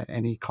truth at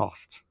any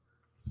cost.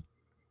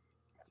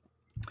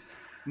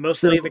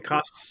 Mostly the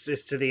cost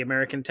is to the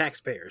American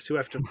taxpayers who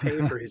have to pay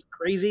for his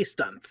crazy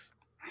stunts.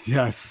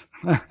 Yes.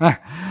 I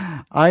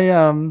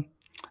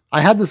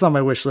had this on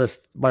my watch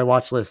list,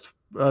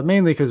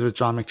 mainly because it was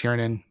John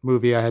McTiernan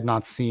movie I had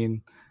not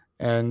seen.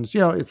 And,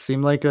 it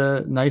seemed like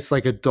a nice,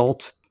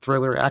 adult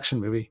thriller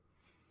action movie.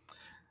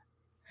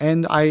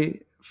 And I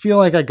feel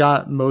like I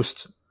got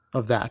most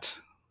of that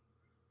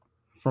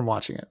from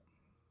watching it.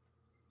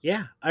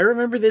 Yeah. I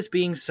remember this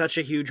being such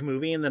a huge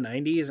movie in the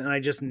 90s, and I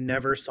just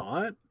never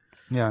saw it.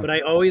 Yeah. But I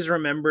always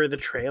remember the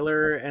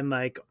trailer and,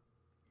 I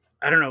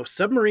don't know,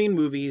 submarine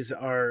movies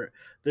are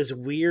this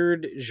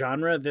weird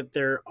genre that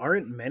there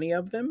aren't many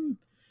of them.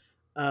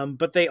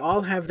 But they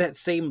all have that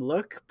same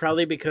look,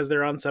 probably because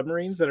they're on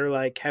submarines that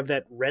are have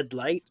that red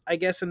light, I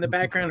guess, in the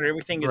background, and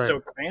everything is so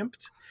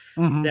cramped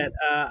that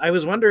I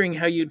was wondering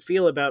how you'd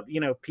feel about,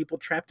 people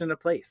trapped in a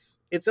place.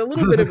 It's a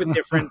little bit of a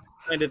different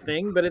kind of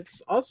thing, but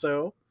it's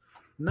also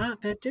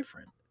not that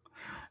different.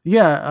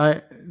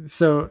 Yeah.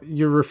 So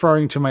you're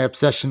referring to my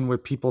obsession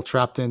with people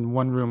trapped in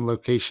one-room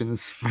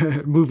locations,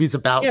 movies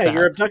about that.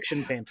 Your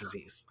abduction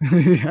fantasies.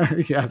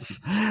 Yes.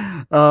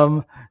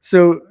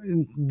 So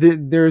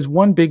there's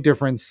one big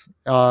difference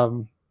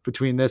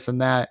between this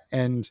and that,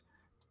 and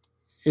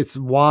it's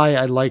why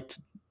I like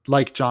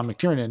John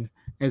McTiernan.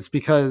 It's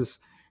because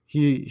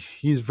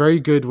he's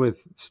very good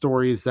with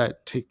stories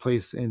that take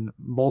place in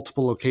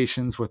multiple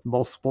locations with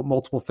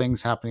multiple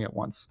things happening at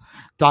once.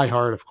 Die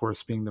Hard, of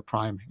course, being the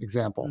prime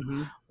example,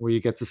 where you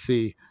get to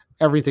see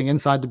everything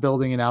inside the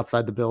building and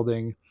outside the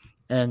building,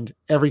 and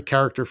every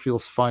character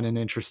feels fun and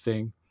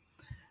interesting.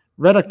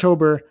 Red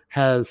October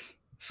has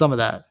some of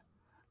that.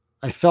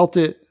 I felt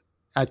it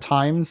at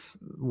times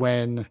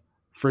when,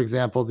 for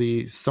example,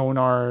 the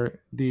sonar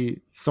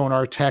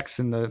techs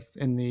in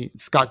the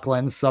Scott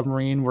Glenn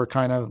submarine were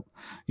kind of,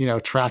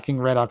 tracking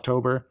Red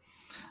October.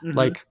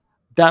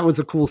 That was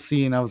a cool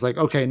scene. I was like,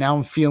 okay, now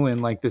I'm feeling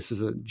like this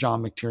is a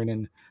John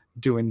McTiernan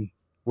doing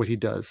what he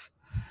does.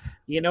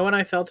 You know when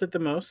I felt it the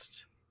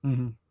most?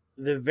 The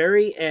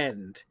very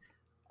end.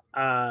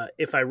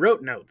 If I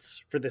wrote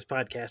notes for this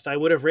podcast, I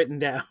would have written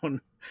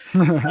down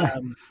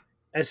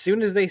as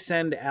soon as they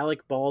send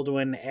Alec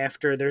Baldwin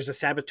after, there's a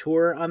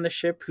saboteur on the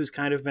ship who's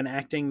kind of been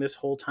acting this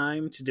whole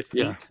time to Yeah.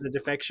 defeat the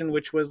defection,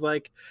 which was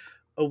like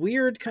a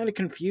weird kind of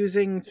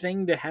confusing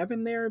thing to have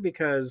in there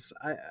because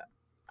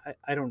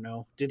I don't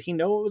know. Did he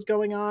know what was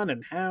going on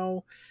and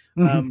how?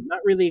 Not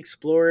really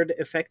explored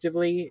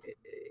effectively,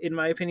 in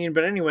my opinion.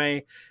 But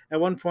anyway, at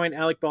one point,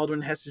 Alec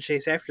Baldwin has to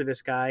chase after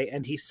this guy,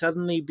 and he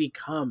suddenly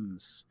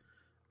becomes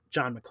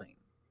John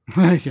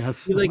McClane.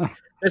 Yes. Like,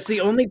 that's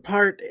the only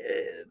part.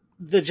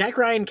 The Jack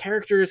Ryan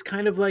character is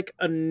kind of like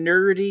a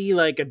nerdy,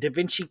 like a Da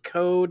Vinci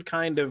Code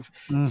kind of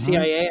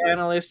CIA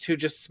analyst who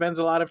just spends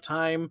a lot of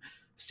time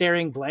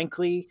staring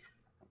blankly,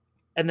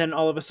 and then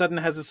all of a sudden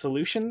has a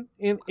solution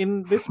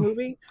in this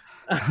movie,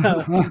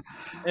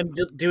 and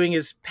doing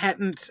his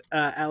patent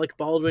Alec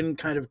Baldwin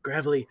kind of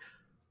gravelly,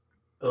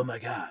 "Oh my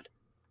god,"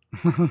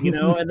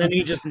 and then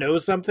he just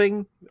knows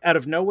something out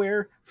of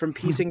nowhere from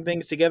piecing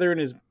things together in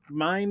his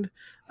mind.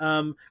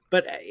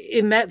 But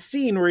in that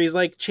scene where he's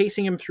like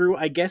chasing him through,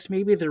 I guess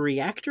maybe the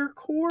reactor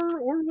core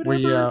or Where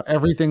whatever.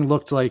 everything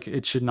looked like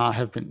it should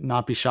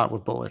not be shot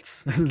with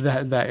bullets.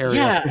 that area.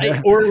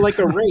 Yeah, or like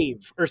a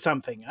rave or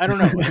something. I don't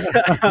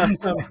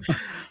know.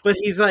 But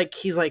he's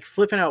like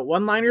flipping out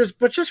one-liners,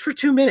 but just for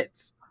 2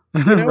 minutes.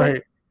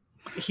 Right.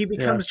 He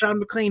becomes John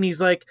McClane.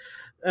 He's like,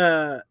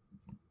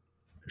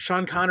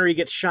 Sean Connery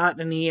gets shot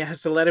and he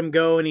has to let him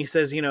go, and he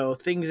says,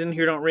 things in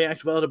here don't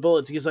react well to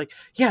bullets. He's like,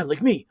 yeah,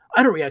 like me,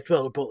 I don't react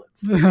well to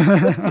bullets.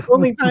 That's the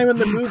only time in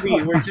the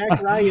movie where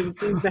Jack Ryan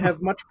seems to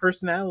have much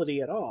personality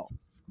at all.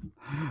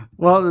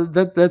 Well,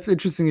 that's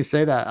interesting you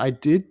say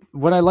that.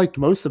 What I liked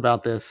most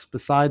about this,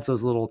 besides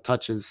those little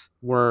touches,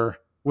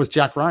 was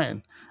Jack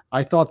Ryan.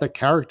 I thought the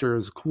character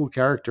was a cool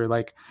character,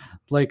 like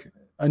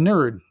a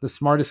nerd, the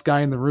smartest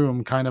guy in the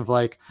room, kind of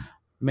like,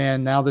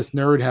 man, now this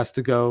nerd has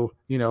to go,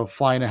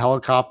 fly in a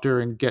helicopter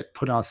and get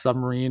put on a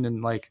submarine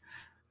and like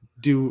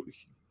do,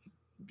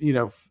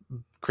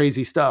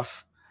 crazy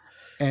stuff.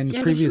 And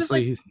Yeah,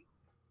 previously he's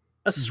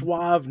a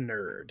suave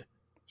nerd.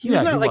 He was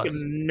Yeah, not he like was.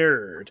 a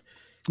nerd.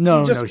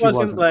 No, He just he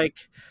wasn't wasn't.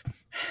 like,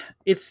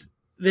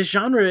 the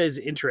genre is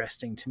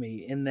interesting to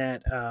me in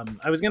that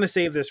I was going to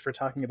save this for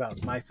talking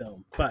about my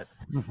film, but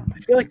I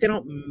feel like they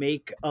don't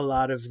make a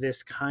lot of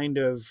this kind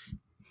of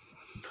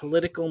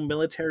political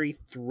military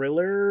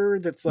thriller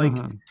that's like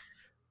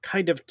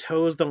kind of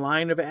toes the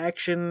line of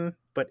action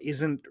but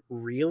isn't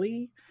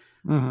really.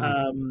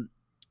 And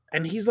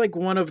he's like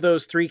one of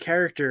those three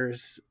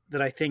characters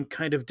that I think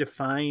kind of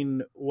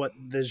define what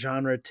the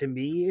genre to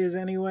me is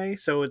anyway.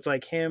 So it's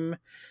like him,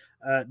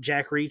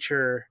 Jack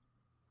Reacher,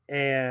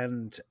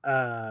 and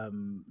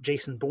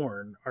Jason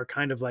Bourne are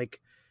kind of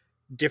like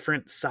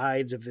different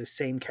sides of this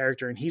same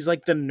character, and he's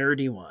like the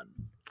nerdy one,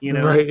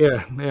 Right?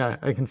 Yeah,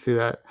 I can see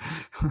that.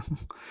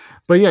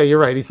 But yeah, you're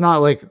right. He's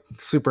not like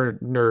super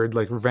nerd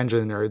like Revenge of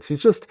the Nerds.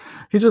 He's just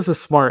a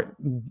smart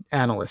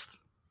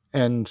analyst,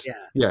 and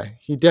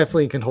he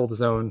definitely can hold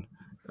his own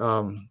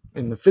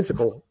in the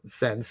physical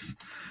sense.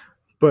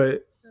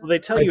 But well, they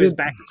tell you his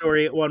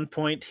backstory at one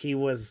point. He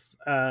was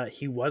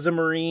a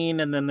Marine,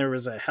 and then there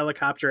was a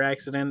helicopter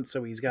accident,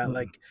 so he's got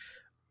like,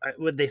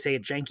 would they say, a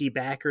janky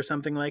back or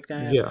something like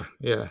that?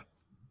 Yeah.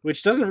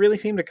 Which doesn't really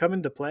seem to come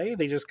into play.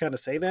 They just kind of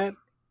say that,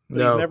 but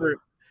No. he's never.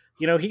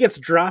 He gets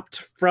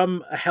dropped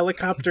from a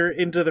helicopter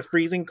into the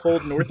freezing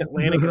cold North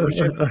Atlantic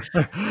Ocean,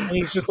 and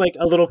he's just like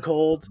a little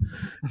cold.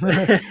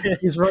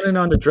 He's running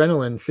on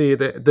adrenaline. See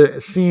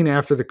the scene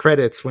after the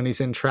credits when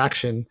he's in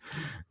traction.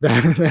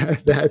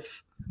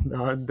 That's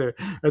not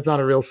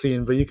a real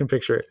scene, but you can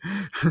picture it.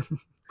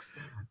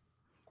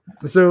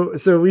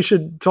 So we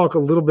should talk a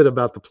little bit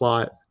about the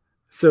plot.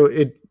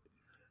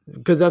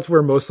 Because that's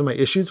where most of my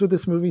issues with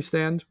this movie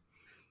stand.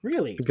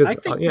 Really? Because I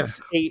think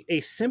it's a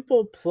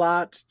simple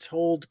plot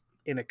told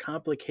in a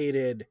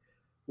complicated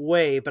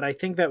way, but I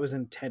think that was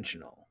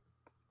intentional.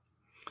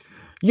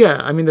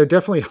 Yeah, I mean, they're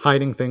definitely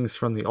hiding things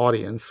from the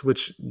audience,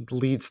 which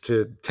leads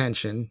to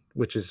tension,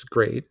 which is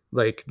great.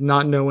 Like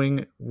not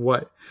knowing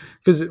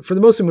because for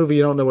the most of the movie,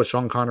 you don't know what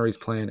Sean Connery's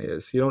plan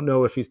is. You don't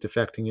know if he's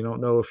defecting. You don't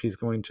know if he's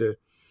going to.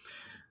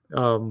 I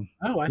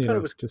thought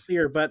it was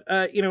clear, but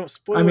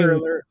spoiler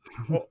alert.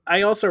 Well,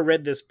 I also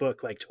read this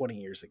book like 20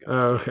 years ago.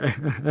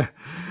 Okay.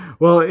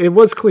 Well, it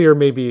was clear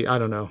maybe, I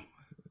don't know,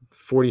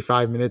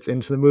 45 minutes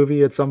into the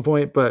movie at some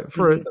point, but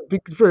for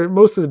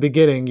most of the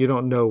beginning, you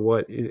don't know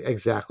what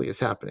exactly is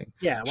happening.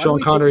 Yeah,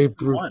 Sean Connery.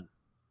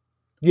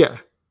 Yeah.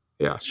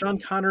 Sean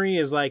Connery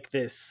is like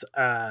this.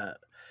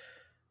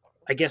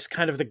 I guess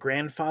kind of the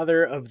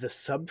grandfather of the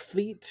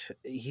subfleet.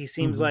 He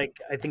seems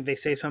like, I think they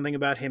say something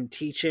about him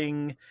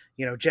teaching,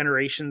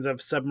 generations of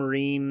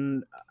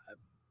submarine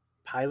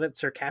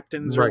pilots or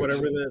captains or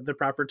whatever the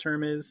proper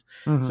term is.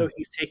 So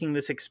he's taking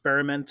this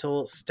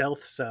experimental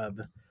stealth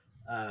sub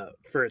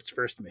for its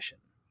first mission.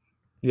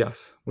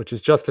 Yes, which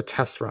is just a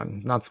test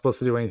run, not supposed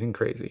to do anything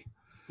crazy.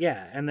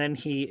 Yeah, and then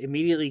he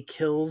immediately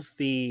kills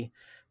the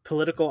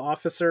political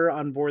officer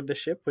on board the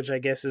ship, which I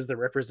guess is the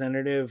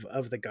representative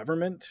of the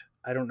government.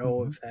 I don't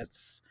know if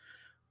that's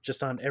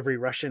just on every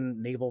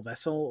Russian naval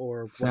vessel,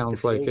 or what the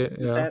Sounds like deal it.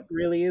 with Yeah. that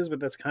really is, but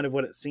that's kind of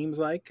what it seems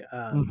like.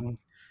 And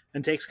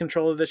takes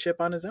control of the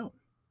ship on his own.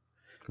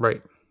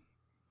 Right.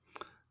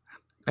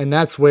 And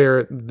that's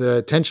where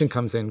the tension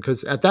comes in,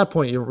 because at that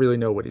point you don't really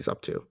know what he's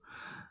up to.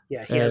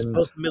 Yeah, he has And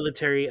both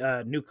military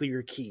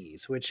nuclear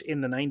keys, which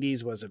in the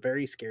 90s was a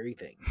very scary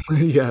thing.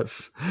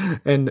 yes.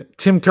 And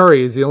Tim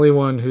Curry is the only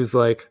one who's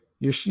like,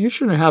 you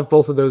shouldn't have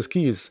both of those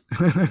keys.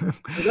 I'm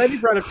glad you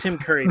brought up Tim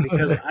Curry,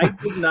 because I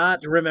did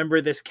not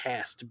remember this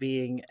cast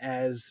being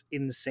as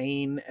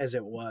insane as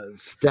it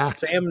was. Stacked.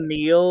 Sam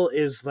Neill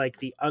is like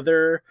the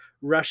other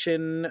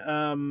Russian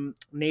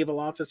naval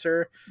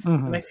officer.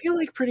 And I feel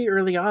like pretty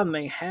early on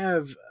they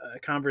have a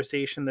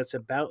conversation that's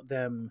about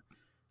them,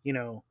 you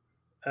know,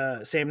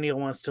 Sam Neill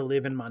wants to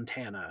live in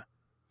Montana.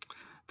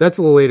 That's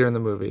a little later in the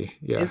movie.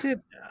 Yeah. Is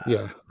it?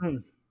 Yeah.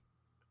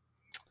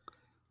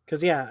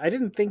 Because, yeah, I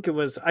didn't think it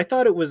was... I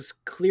thought it was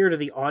clear to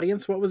the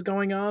audience what was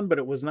going on, but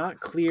it was not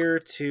clear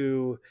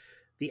to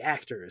the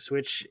actors,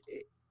 which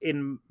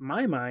in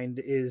my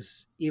mind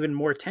is even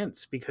more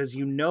tense, because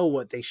you know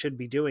what they should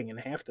be doing. And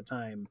half the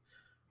time,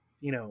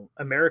 you know,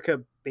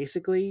 America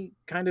basically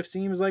kind of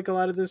seems like a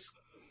lot of this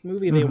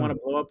movie, they want to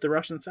blow up the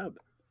Russian sub.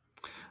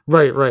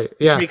 Right. Which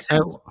Yeah. makes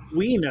sense.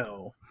 We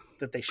know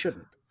that they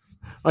shouldn't.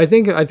 I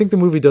think the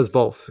movie does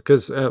both,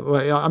 because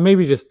I may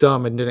be just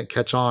dumb and didn't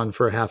catch on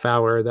for a half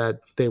hour that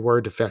they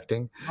were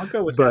defecting. I'll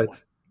go with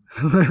But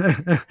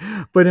that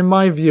one. but in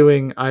my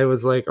viewing, I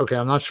was like, okay,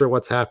 I'm not sure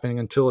what's happening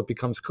until it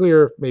becomes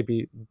clear,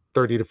 maybe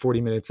 30 to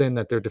 40 minutes in,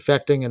 that they're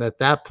defecting. And at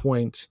that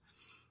point,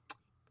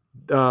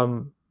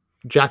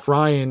 Jack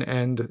Ryan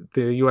and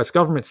the US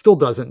government still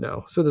doesn't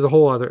know. So there's a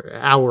whole other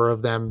hour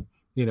of them,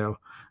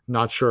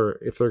 not sure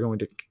if they're going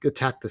to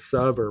attack the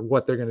sub or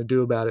what they're going to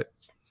do about it.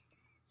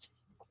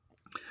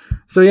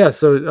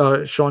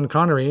 So Sean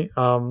Connery.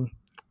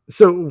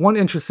 So one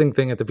interesting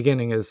thing at the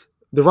beginning is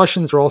the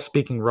Russians are all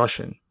speaking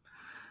Russian.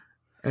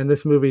 And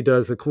this movie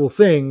does a cool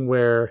thing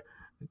where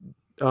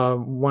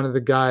one of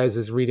the guys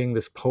is reading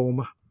this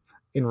poem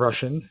in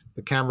Russian.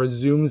 The camera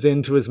zooms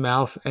into his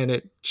mouth and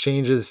it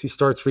changes. He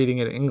starts reading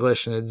it in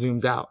English and it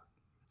zooms out,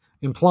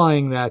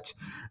 implying that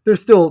they're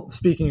still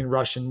speaking in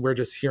Russian. We're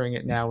just hearing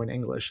it now in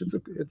English. It's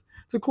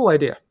a cool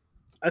idea.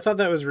 I thought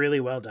that was really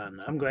well done.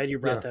 I'm glad you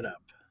brought that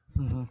up.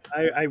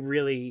 I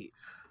really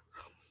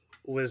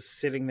was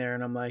sitting there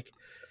and I'm like,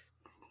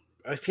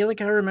 I feel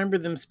like I remember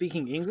them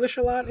speaking English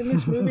a lot in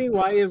this movie.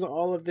 Why is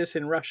all of this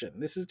in Russian?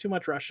 This is too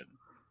much Russian.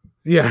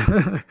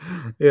 Yeah.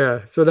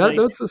 Yeah. So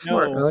that's a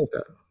smart. I like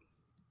that.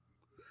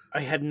 I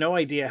had no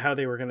idea how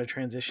they were going to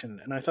transition.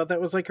 And I thought that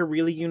was like a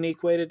really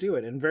unique way to do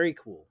it and very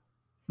cool.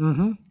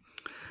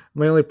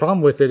 My only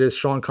problem with it is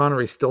Sean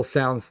Connery still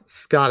sounds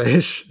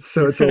Scottish,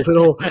 so it's a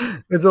little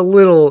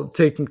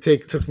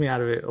took me out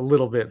of it a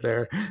little bit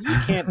there. You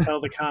can't tell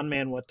the con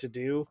man what to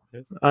do.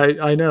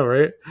 I know,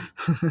 right?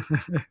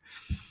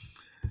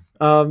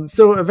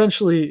 So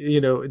eventually,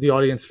 the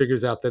audience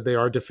figures out that they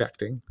are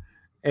defecting,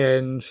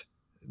 and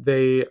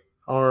the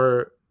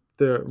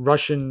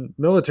Russian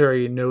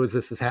military knows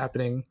this is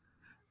happening,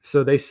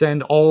 so they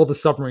send all the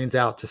submarines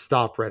out to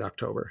stop Red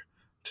October,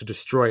 to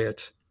destroy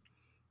it.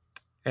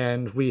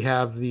 And we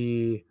have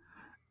the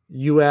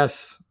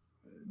U.S.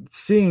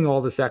 seeing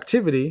all this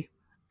activity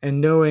and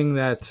knowing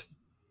that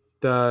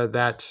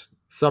that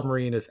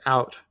submarine is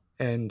out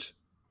and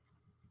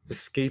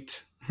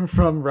escaped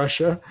from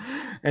Russia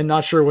and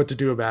not sure what to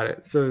do about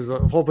it. So there's a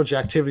whole bunch of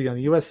activity on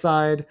the U.S.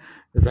 side.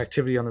 There's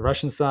activity on the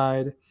Russian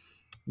side.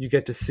 You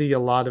get to see a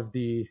lot of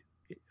the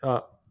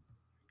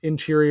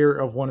interior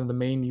of one of the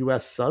main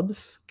U.S.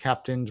 subs,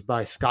 captained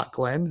by Scott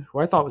Glenn, who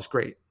I thought was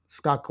great.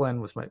 Scott Glenn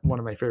was one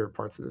of my favorite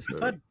parts of this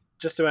movie. I thought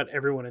just about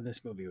everyone in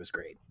this movie was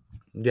great.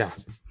 Yeah.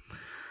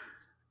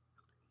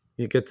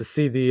 You get to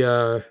see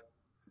the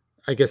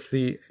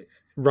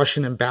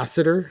Russian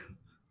ambassador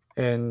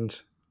and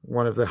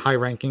one of the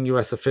high-ranking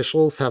U.S.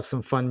 officials have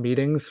some fun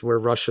meetings where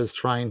Russia's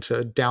trying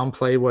to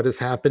downplay what is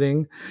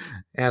happening,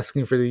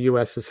 asking for the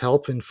U.S.'s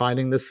help in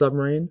finding this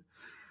submarine.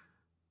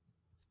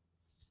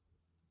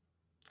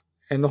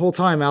 And the whole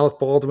time, Alec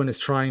Baldwin is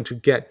trying to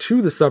get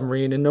to the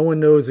submarine, and no one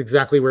knows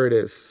exactly where it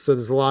is. So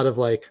there's a lot of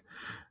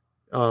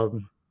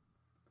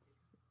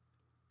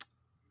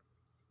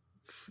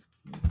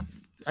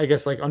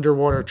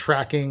underwater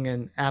tracking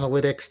and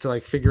analytics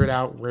to figure it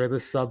out where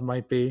this sub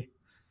might be.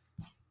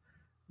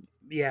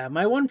 Yeah,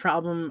 my one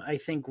problem, I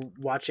think,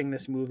 watching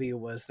this movie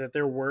was that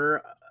there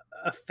were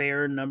a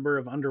fair number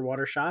of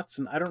underwater shots,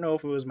 and I don't know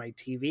if it was my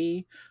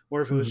TV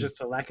or if it was just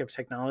a lack of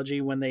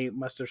technology when they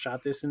must have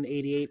shot this in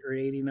 88 or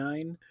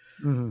 89.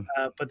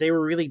 But they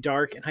were really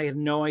dark, and I had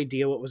no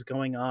idea what was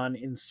going on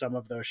in some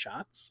of those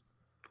shots.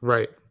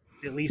 Right.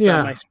 At least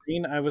on my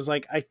screen, I was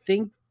like, I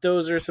think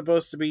those are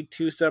supposed to be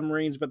two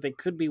submarines, but they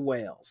could be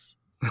whales.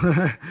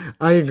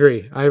 I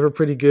agree. I have a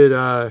pretty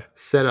good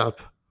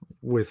setup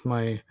with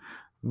my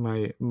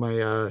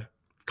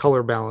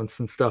color balance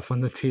and stuff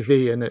on the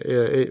TV, and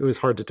it was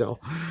hard to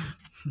tell.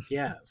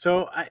 Yeah.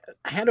 So I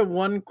had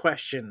one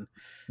question.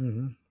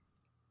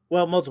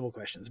 Well, multiple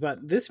questions,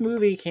 but this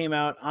movie came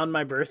out on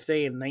my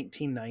birthday in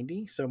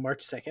 1990, so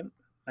March 2nd,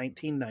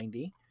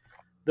 1990.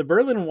 The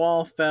Berlin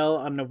Wall fell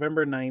on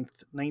November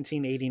 9th,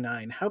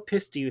 1989. How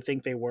pissed do you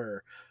think they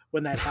were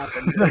when that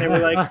happened? And they were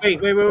like,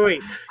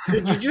 wait.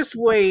 Could you just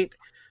wait?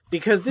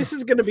 Because this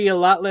is going to be a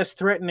lot less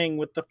threatening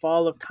with the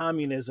fall of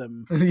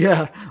communism.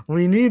 Yeah,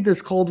 we need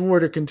this Cold War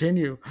to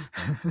continue.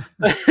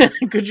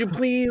 Could you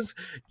please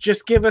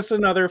just give us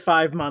another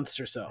 5 months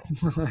or so?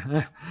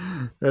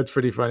 That's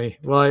pretty funny.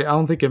 Well, I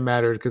don't think it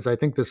mattered because I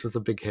think this was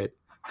a big hit.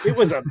 It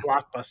was a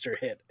blockbuster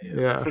hit,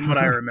 Yeah. from what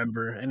I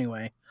remember,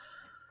 anyway.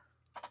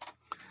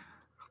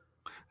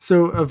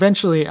 So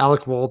eventually,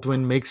 Alec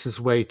Baldwin makes his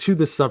way to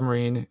the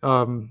submarine,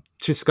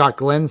 to Scott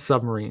Glenn's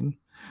submarine,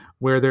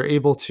 where they're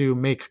able to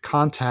make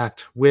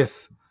contact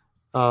with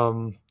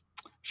Sean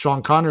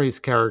Connery's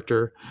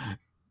character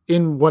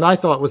in what I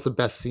thought was the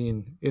best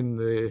scene in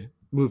the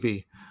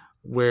movie,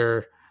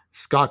 where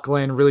Scott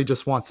Glenn really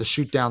just wants to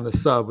shoot down the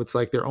sub. It's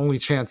like their only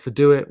chance to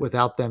do it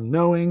without them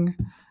knowing.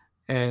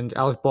 And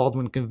Alec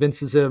Baldwin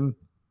convinces him,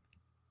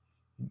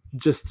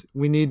 just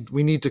we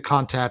need to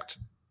contact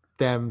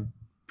them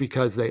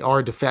because they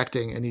are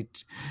defecting, and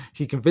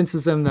he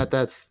convinces them that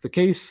that's the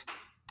case.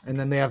 And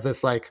then they have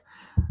this, like,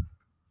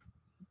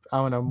 I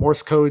don't know,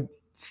 Morse code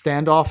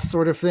standoff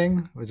sort of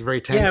thing. It was very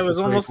tense. Yeah, it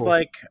was almost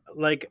cool.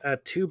 like a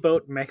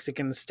two-boat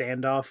Mexican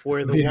standoff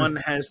where the one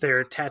has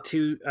their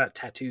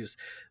tattoos,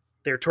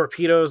 their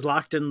torpedoes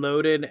locked and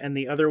loaded, and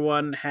the other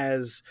one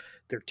has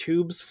their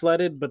tubes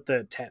flooded, but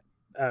the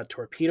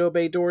torpedo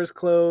bay doors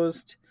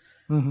closed.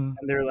 Mm-hmm.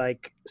 And they're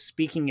like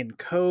speaking in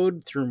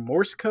code through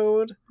Morse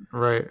code.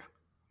 Right.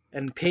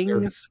 And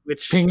pings,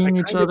 which pinging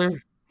each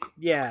other.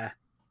 Yeah.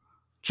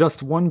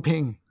 Just one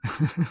ping.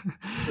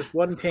 Just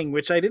one ping,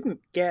 which I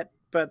didn't get,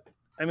 but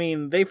I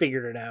mean, they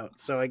figured it out,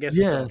 so I guess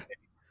it's okay.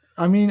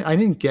 I mean, I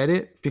didn't get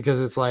it because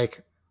it's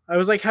like, I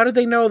was like, how did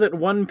they know that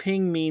one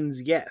ping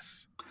means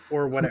yes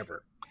or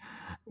whatever?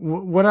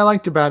 What I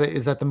liked about it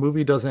is that the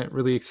movie doesn't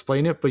really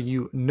explain it, but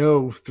you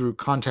know through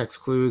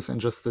context clues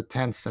and just the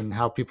tense and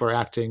how people are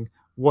acting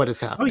what is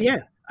happening. Oh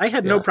yeah, I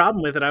had no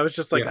problem with it. I was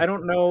just like, I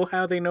don't know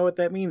how they know what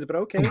that means, but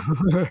okay.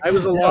 I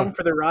was along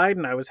for the ride,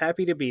 and I was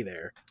happy to be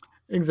there.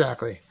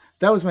 Exactly.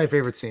 That was my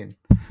favorite scene.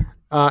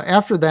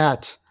 After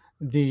that,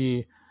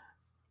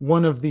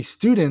 one of the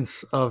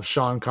students of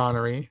Sean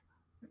Connery,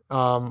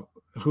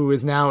 who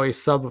is now a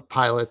sub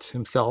pilot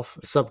himself,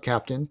 sub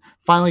captain,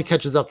 finally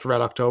catches up to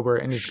Red October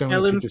and is going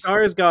to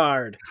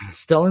Skarsgård.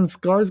 Stellan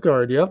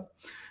Skarsgård, yep.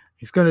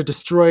 He's going to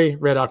destroy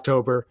Red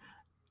October.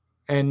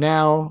 And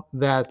now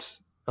that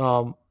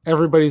everyone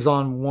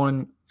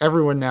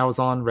now is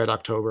on Red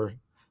October.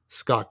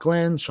 Scott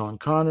Glenn, Sean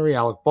Connery,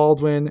 Alec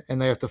Baldwin, and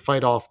they have to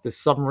fight off this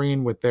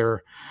submarine with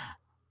their,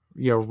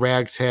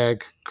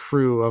 ragtag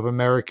crew of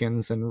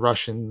Americans and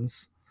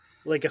Russians.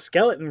 Like a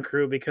skeleton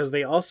crew, because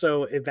they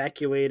also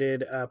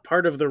evacuated.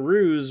 Part of the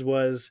ruse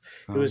was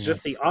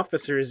just the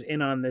officers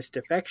in on this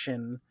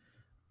defection,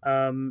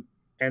 and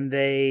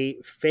they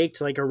faked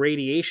like a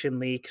radiation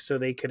leak so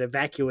they could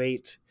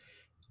evacuate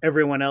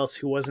everyone else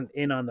who wasn't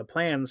in on the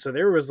plan. So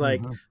there was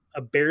like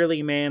a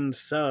barely manned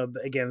sub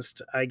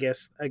against, I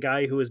guess, a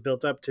guy who was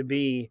built up to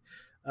be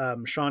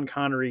Sean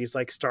Connery's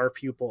like star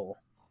pupil.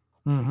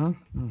 And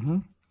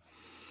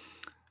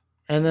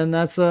then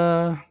that's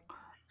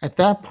at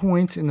that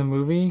point in the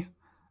movie,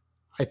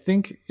 I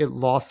think it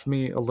lost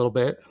me a little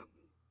bit.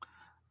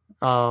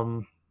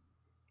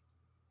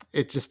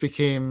 It just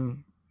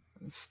became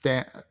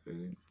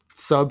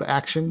sub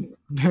action,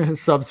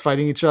 subs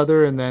fighting each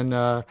other, and then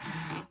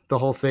the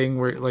whole thing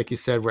where, like you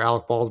said, where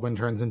Alec Baldwin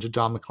turns into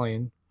John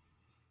McClane.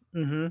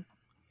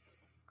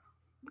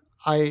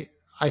 I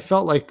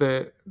felt like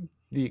the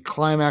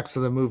climax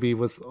of the movie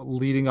was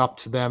leading up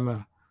to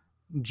them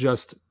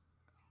just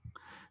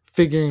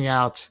figuring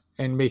out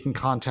and making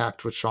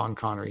contact with Sean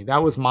Connery.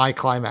 That was my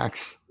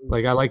climax.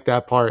 Like, I like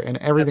that part, and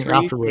everything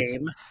afterwards.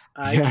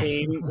 I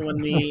came when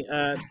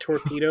the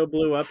torpedo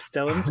blew up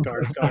Stellan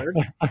Skarsgård.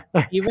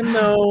 Even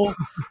though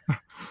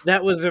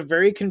that was a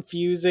very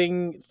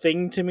confusing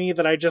thing to me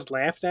that I just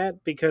laughed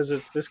at, because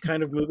it's this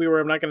kind of movie where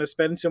I'm not going to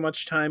spend so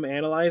much time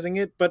analyzing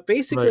it. But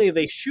basically,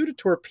 they shoot a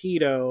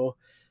torpedo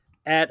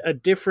at a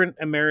different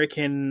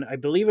American, I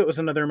believe it was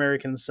another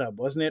American sub,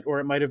 wasn't it? Or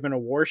it might have been a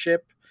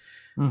warship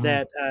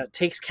that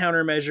takes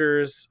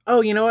countermeasures.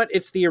 Oh, you know what?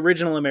 It's the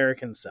original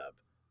American sub.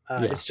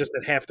 It's just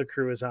that half the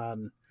crew is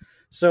on.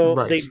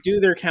 So they do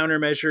their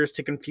countermeasures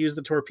to confuse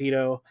the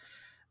torpedo.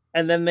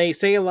 And then they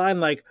say a line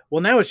like,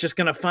 well, now it's just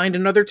going to find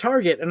another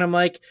target. And I'm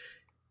like,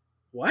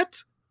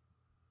 what?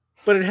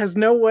 But it has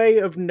no way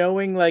of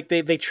knowing. Like,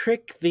 they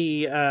trick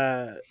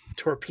the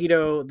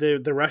torpedo,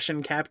 the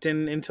Russian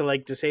captain, into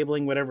like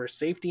disabling whatever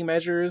safety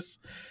measures.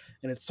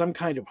 And it's some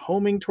kind of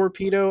homing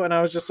torpedo. And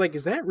I was just like,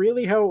 is that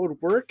really how it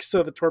would work?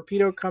 So the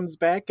torpedo comes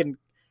back and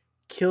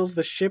kills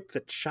the ship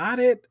that shot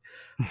it?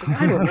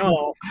 Like, I don't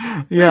know.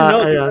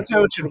 That's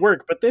how it should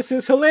work. But this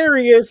is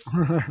hilarious.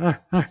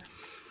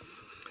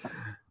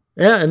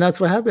 Yeah, and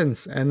that's what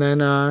happens. And then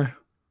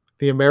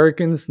the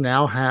Americans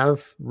now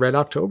have Red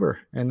October,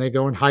 and they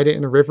go and hide it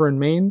in a river in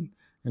Maine,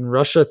 and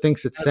Russia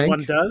thinks it As one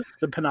sank. does,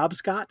 the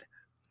Penobscot.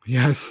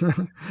 Yes.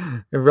 And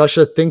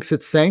Russia thinks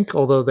it sank,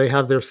 although they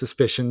have their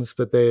suspicions,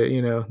 but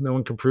no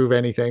one can prove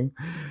anything.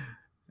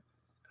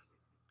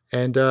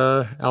 And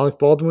Alec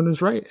Baldwin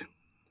is right.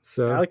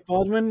 So Alec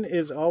Baldwin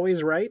is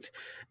always right.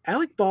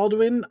 Alec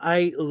Baldwin,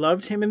 I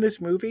loved him in this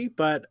movie,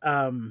 but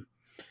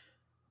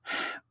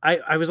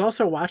I was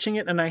also watching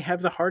it, and I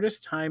have the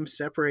hardest time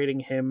separating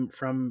him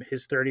from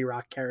his 30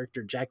 Rock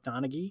character, Jack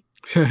Donaghy.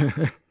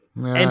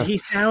 And he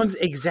sounds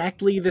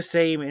exactly the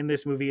same in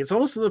this movie. It's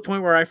almost to the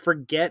point where I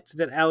forget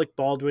that Alec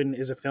Baldwin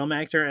is a film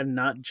actor and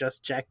not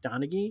just Jack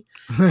Donaghy.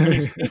 And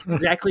he speaks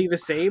exactly the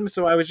same.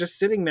 So I was just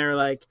sitting there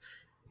like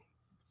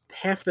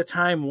half the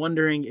time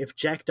wondering if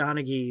Jack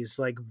Donaghy's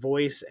like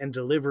voice and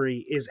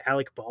delivery is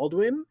Alec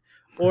Baldwin,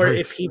 or Right.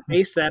 if he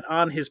based that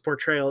on his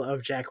portrayal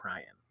of Jack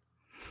Ryan.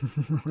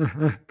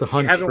 The If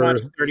you haven't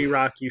watched 30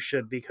 Rock, you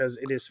should, because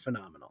it is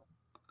phenomenal.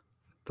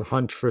 The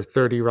hunt for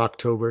 30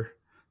 Rocktober.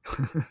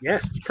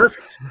 Yes,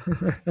 perfect.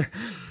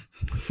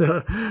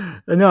 So,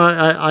 no,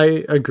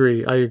 I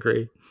agree. I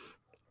agree.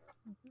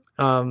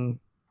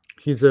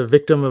 He's a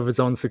victim of his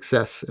own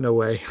success in a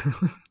way.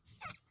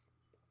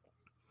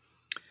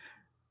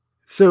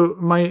 So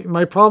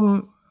my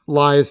problem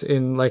lies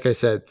in, like I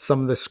said,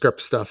 some of the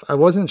script stuff. I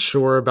wasn't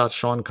sure about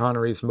Sean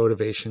Connery's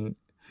motivation.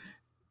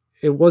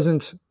 It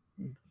wasn't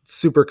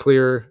super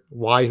clear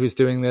why he was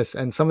doing this,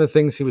 and some of the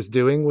things he was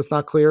doing was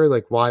not clear.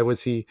 Like, why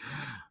was he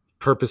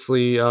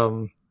purposely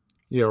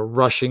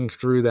rushing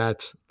through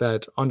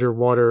that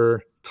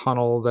underwater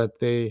tunnel that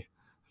they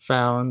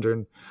found?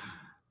 And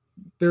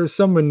there's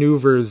some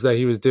maneuvers that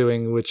he was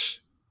doing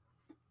which,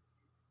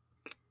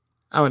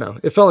 I don't know,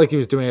 it felt like he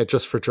was doing it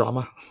just for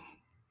drama,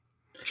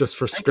 just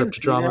for script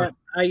drama.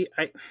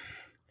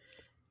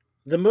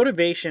 The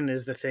motivation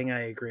is the thing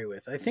I agree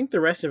with. I think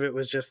the rest of it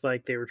was just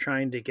like they were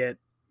trying to get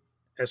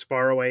as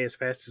far away as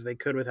fast as they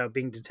could without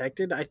being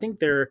detected. I think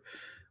their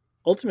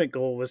ultimate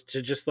goal was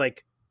to just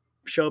like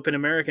show up in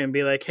America and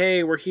be like,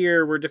 hey, we're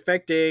here, we're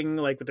defecting,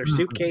 like with their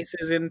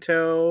suitcases in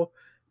tow,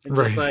 and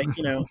just Right.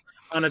 like,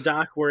 on a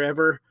dock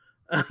wherever.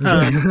 So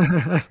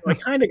I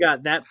kind of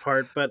got that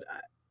part, but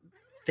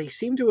they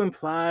seem to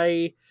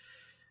imply,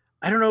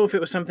 I don't know if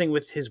it was something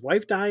with his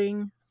wife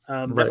dying.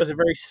 That was a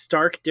very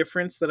stark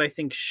difference that I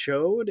think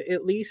showed,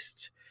 at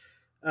least.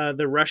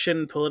 The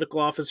Russian political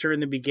officer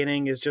in the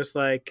beginning is just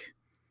like,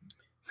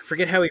 I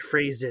forget how he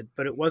phrased it,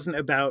 but it wasn't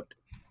about,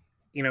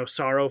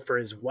 sorrow for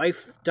his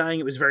wife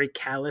dying. It was very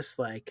callous,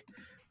 like,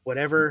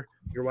 whatever,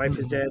 your wife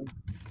is dead.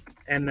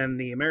 And then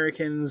the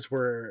Americans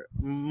were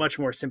much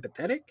more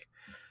sympathetic.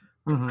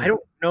 I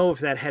don't know if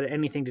that had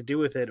anything to do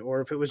with it,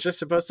 or if it was just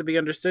supposed to be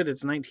understood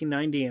it's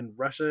 1990 and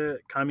Russia,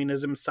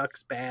 communism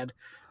sucks bad.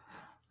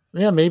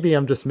 Yeah, maybe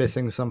I'm just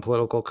missing some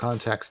political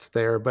context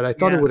there, but I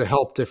thought it would have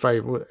helped if I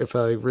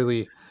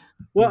really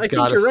I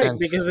think you're right,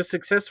 because a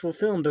successful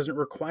film doesn't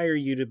require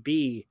you to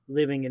be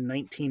living in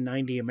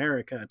 1990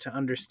 America to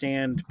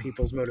understand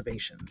people's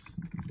motivations.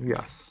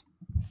 Yes.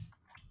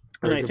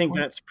 And I think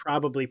that's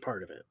probably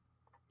part of it.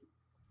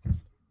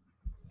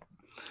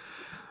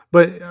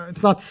 But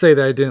it's not to say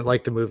that I didn't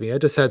like the movie. I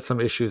just had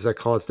some issues that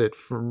caused it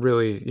from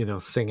really,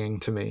 singing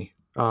to me.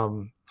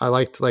 I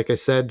liked, like I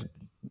said,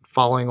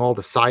 following all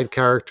the side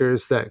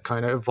characters that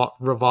kind of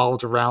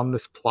revolved around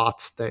this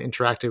plot that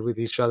interacted with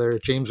each other.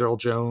 James Earl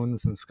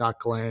Jones and Scott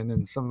Glenn,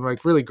 and some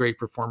like really great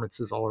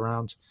performances all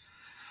around.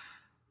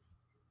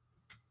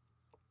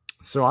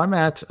 So I'm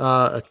at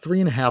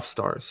 3.5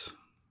 stars.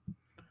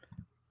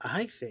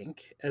 I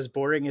think, as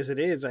boring as it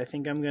is, I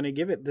think I'm going to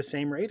give it the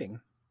same rating.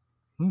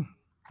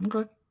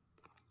 Okay.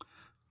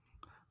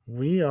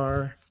 We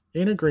are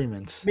in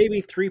agreement.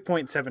 Maybe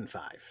 3.75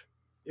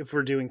 if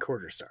we're doing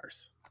quarter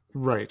stars.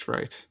 Right.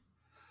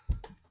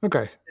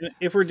 Okay. And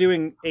if we're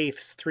doing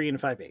eighths, 3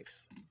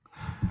 5/8.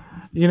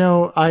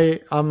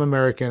 I'm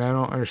American. I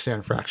don't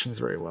understand fractions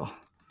very well.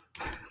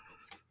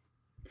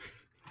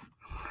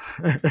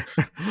 I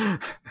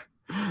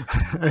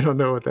don't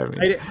know what that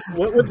means.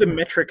 What would the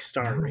metric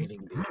star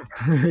rating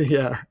be?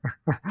 Yeah.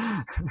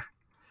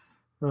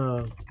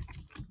 All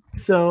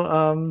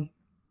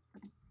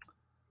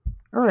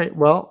right.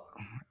 Well,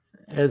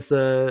 as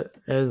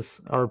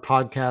our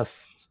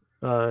podcast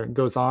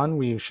goes on,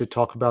 we should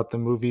talk about the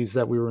movies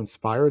that we were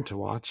inspired to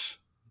watch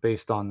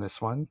based on this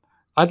one.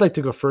 I'd like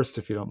to go first,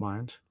 if you don't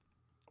mind.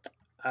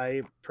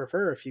 I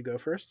prefer if you go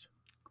first.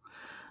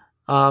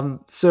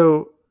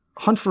 So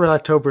Hunt for Red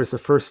October is the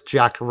first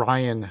Jack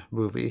Ryan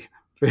movie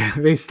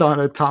based on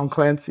a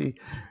famous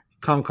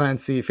Tom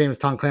Clancy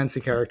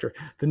character.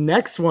 The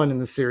next one in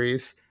the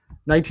series,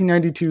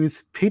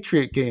 1992's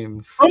Patriot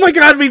Games. Oh my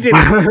God, we did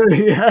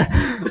it!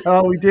 Yeah.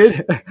 Oh, we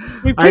did?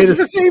 We picked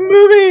the same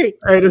movie!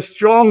 I had a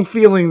strong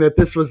feeling that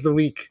this was the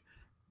week.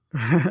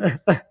 Very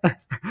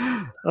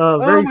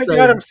oh my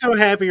God, I'm so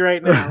happy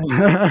right now.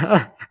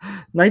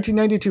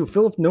 1992,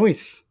 Philip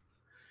Noyce.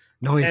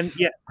 And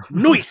yeah,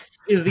 Noyce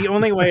is the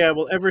only way I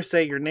will ever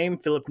say your name,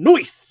 Philip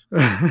Noyce.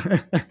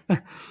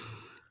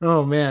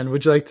 Oh man,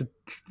 would you like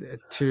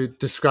to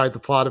describe the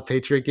plot of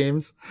Patriot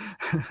Games?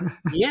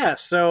 Yeah,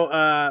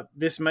 so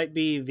this might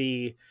be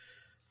the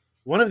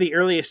one of the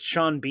earliest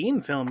Sean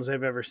Bean films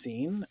I've ever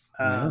seen.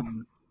 Yeah.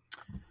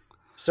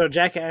 So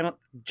Jack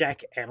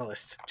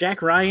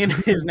Ryan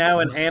is now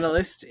an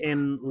analyst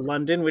in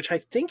London, which I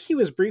think he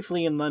was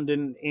briefly in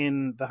London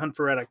in The Hunt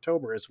for Red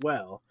October as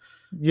well.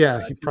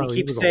 Yeah, Because he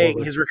he keeps was all saying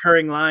over. his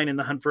recurring line in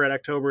The Hunt for Red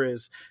October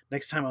is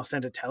 "Next time I'll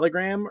send a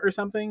telegram" or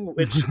something,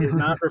 which is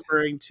not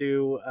referring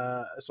to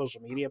a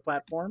social media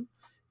platform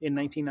in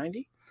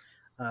 1990.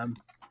 Um,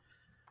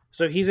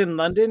 so he's in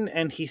London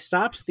and he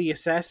stops the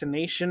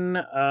assassination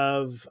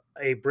of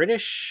a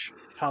British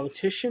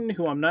politician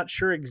who I'm not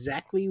sure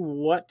exactly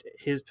what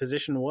his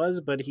position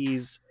was, but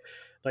he's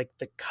like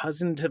the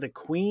cousin to the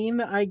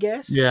Queen, I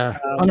guess. Yeah,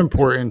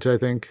 unimportant, I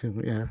think.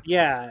 Yeah.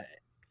 Yeah.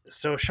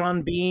 So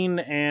Sean Bean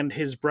and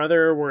his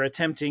brother were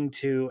attempting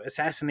to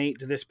assassinate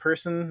this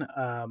person.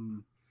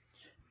 And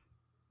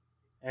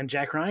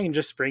Jack Ryan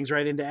just springs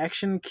right into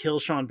action,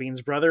 kills Sean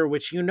Bean's brother,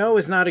 which you know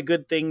is not a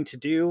good thing to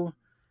do.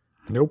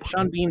 Nope.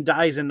 Sean Bean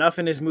dies enough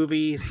in his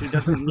movies. He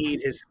doesn't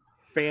need his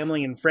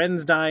family and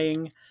friends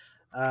dying.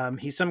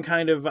 He's some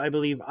kind of, I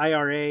believe,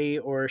 IRA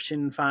or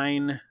Sinn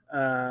Féin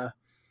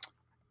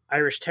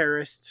Irish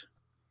terrorist.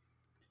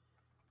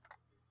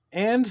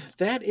 And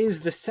that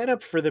is the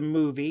setup for the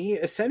movie.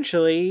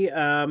 Essentially,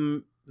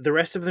 the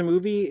rest of the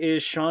movie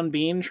is Sean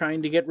Bean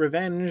trying to get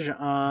revenge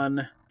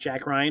on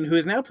Jack Ryan, who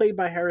is now played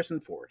by Harrison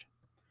Ford.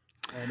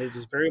 And it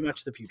is very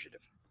much the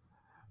fugitive.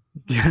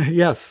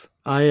 Yes.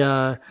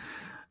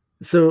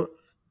 So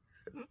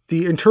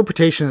the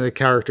interpretation of the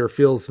character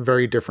feels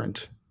very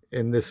different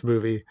in this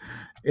movie.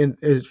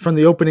 From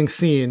the opening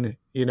scene,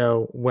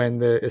 when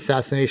the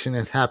assassination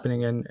is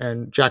happening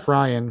and Jack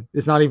Ryan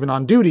is not even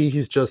on duty,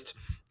 he's just,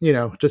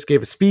 just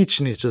gave a speech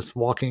and he's just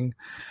walking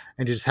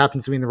and he just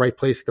happens to be in the right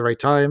place at the right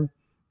time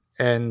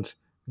and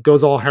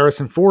goes all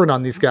Harrison Ford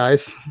on these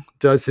guys,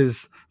 does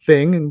his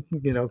thing and,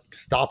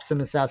 stops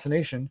an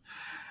assassination.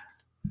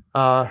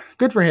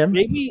 Good for him.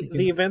 Maybe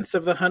the events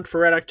of The Hunt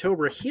for Red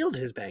October healed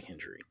his back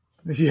injury.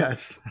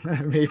 Yes,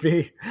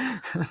 maybe.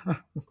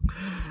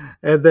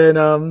 And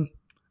then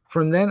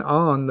from then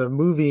on, the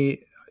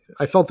movie,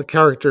 I felt the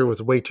character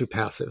was way too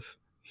passive.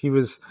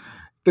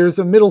 There's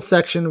a middle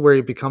section where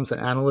he becomes an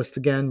analyst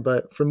again,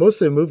 but for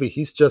most of the movie,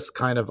 he's just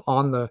kind of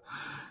on the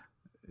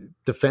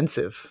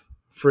defensive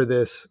for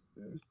this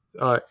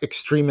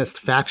extremist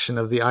faction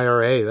of the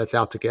IRA that's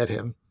out to get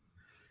him.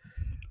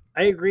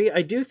 I agree.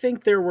 I do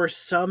think there were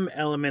some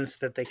elements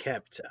that they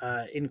kept,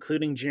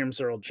 including James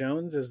Earl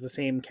Jones as the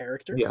same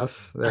character.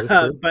 Yes, that is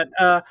true. But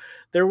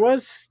there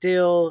was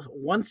still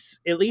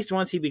at least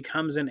once he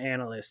becomes an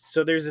analyst.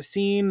 So there's a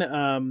scene.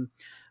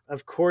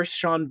 Of course,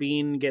 Sean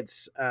Bean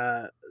gets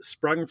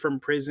sprung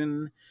from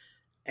prison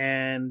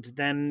and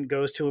then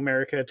goes to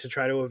America to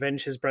try to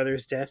avenge his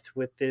brother's death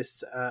with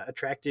this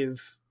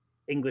attractive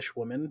English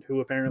woman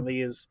who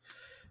apparently is,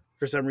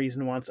 for some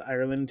reason, wants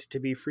Ireland to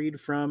be freed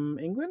from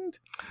England.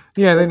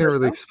 Yeah, they didn't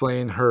really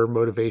explain her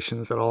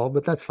motivations at all,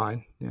 but that's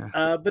fine.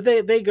 Yeah. But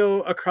they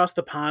go across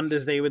the pond,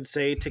 as they would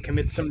say, to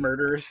commit some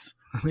murders,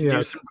 to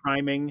do some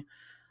criming.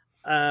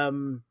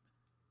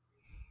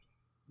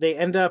 They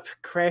end up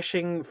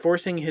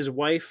forcing his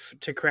wife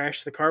to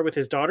crash the car with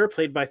his daughter,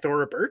 played by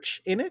Thora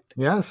Birch, in it.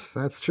 Yes,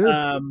 that's true.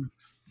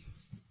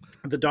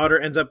 The daughter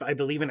ends up, I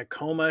believe, in a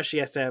coma. She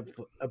has to have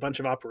a bunch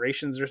of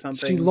operations or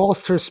something. She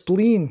lost her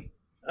spleen.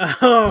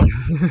 Oh,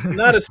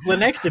 not a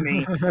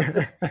splenectomy.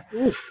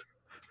 Oof.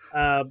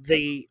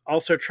 They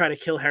also try to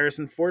kill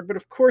Harrison Ford, but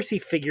of course he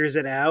figures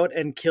it out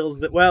and kills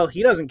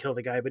he doesn't kill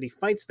the guy, but he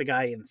fights the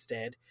guy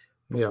instead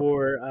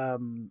before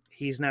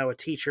he's now a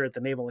teacher at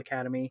the Naval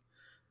Academy,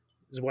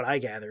 is what I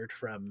gathered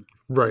from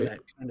that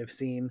kind of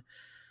scene.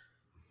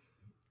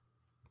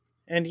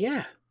 And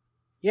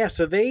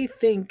so they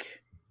think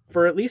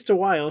for at least a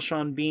while,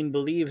 Sean Bean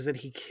believes that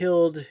he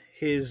killed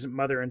his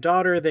mother and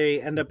daughter. They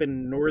end up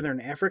in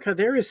northern Africa.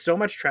 There is so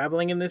much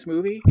traveling in this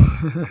movie.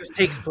 This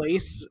takes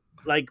place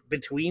like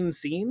between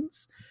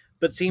scenes,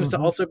 but seems to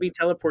also be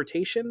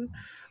teleportation.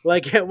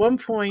 Like at one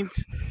point,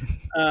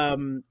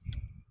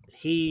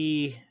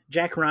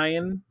 Jack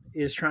Ryan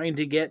is trying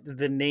to get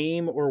the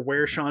name or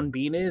where Sean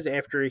Bean is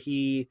after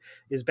he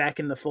is back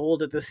in the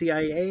fold at the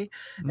CIA.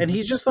 And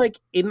he's just like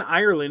in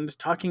Ireland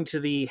talking to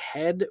the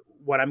head,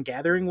 what I'm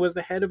gathering was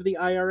the head of the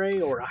IRA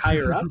or a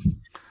higher up. And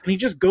he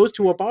just goes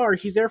to a bar.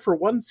 He's there for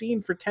one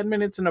scene for 10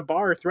 minutes in a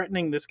bar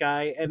threatening this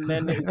guy and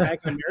then is back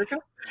in America.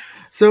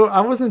 So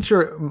I wasn't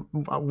sure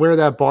where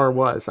that bar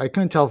was. I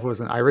couldn't tell if it was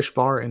an Irish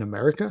bar in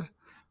America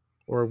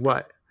or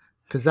what.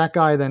 Because that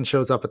guy then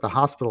shows up at the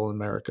hospital in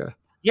America.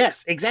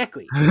 Yes,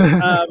 exactly.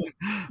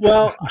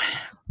 Well,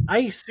 I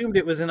assumed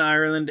it was in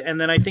Ireland,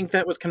 and then I think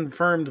that was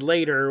confirmed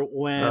later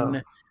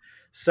when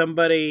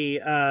somebody,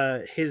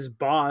 his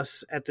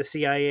boss at the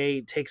CIA,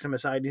 takes him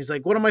aside, and he's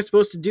like, "What am I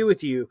supposed to do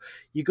with you?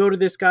 You go to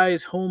this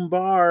guy's home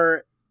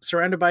bar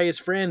surrounded by his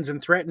friends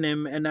and threaten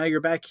him, and now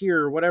you're back here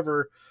or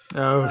whatever.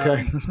 Oh,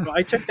 okay. So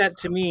I took that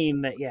to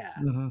mean that, yeah.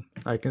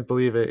 I can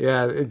believe it.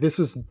 Yeah, this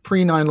was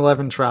pre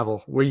 9/11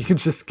 travel where you could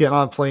just get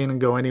on a plane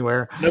and go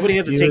anywhere. Nobody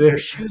had to take their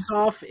shoes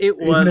off. It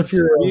Even if was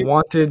you're a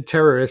wanted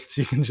terrorist,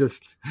 you can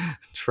just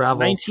travel.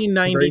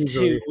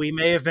 1992. We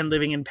may have been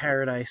living in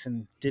paradise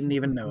and didn't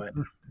even know it.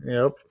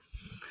 Yep.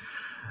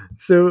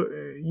 So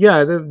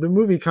yeah, the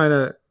movie kind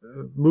of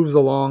moves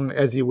along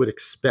as you would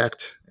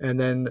expect, and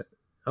then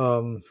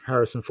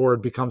Harrison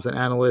Ford becomes an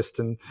analyst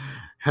and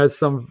has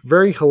some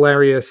very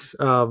hilarious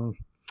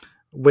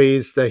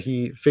ways that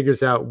he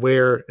figures out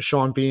where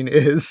Sean Bean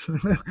is,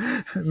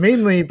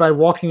 mainly by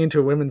walking into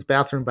a women's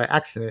bathroom by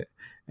accident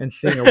and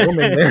seeing a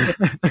woman there.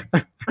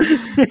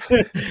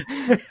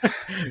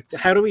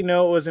 How do we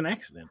know it was an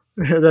accident?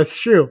 That's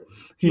true.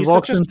 He's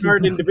such a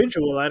smart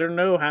individual. I don't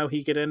know how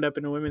he could end up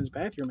in a women's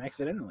bathroom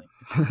accidentally.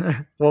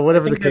 Well,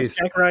 whatever the case. That's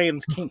Jack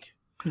Ryan's kink.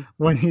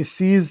 When he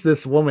sees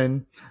this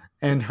woman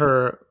and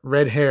her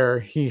red hair,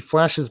 he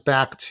flashes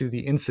back to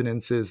the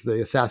incidences,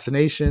 the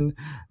assassination,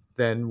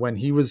 then when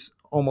he was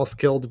almost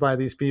killed by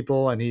these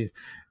people, and he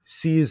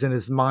sees in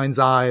his mind's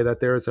eye that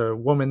there's a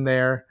woman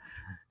there.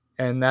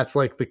 And that's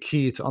like the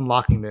key to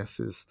unlocking this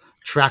is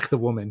track the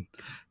woman.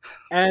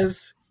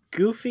 As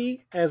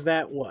goofy as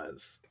that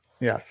was.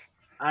 Yes.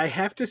 I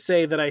have to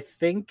say that I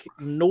think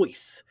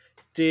Noyce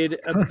did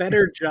a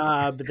better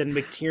job than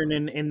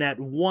McTiernan in that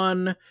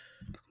one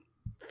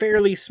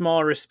fairly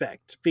small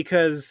respect,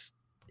 because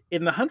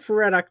in The Hunt for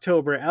Red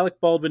October, Alec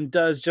Baldwin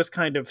does just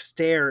kind of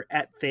stare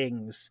at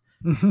things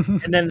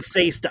and then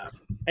say stuff.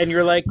 And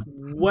you're like,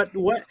 what?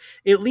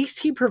 At least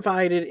he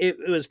provided, it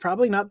was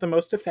probably not the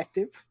most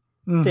effective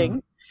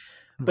thing,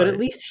 but at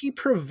least he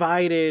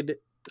provided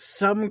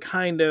some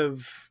kind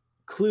of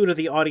clue to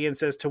the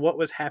audience as to what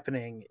was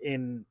happening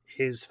in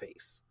his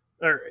face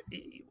or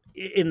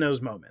in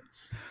those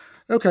moments.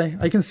 Okay,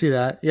 I can see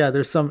that. Yeah,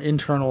 there's some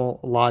internal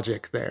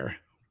logic there.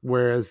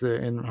 Whereas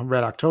in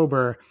Red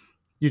October,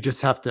 you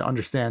just have to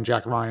understand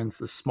Jack Ryan's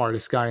the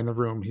smartest guy in the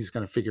room. He's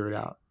going to figure it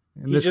out.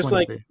 And he just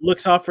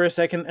looks off for a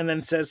second and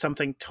then says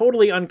something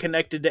totally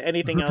unconnected to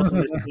anything else in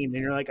this scene.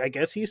 And you're like, I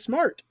guess he's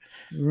smart.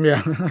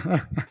 Yeah.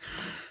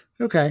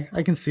 Okay,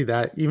 I can see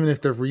that. Even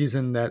if the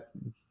reason that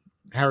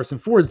Harrison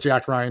Ford's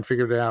Jack Ryan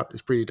figured it out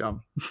is pretty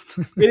dumb.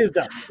 It is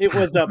dumb. It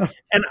was dumb.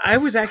 And I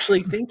was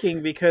actually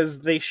thinking, because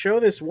they show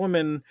this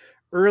woman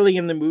early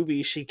in the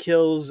movie, she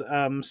kills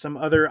some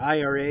other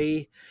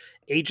IRA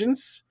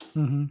agents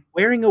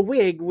wearing a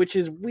wig, which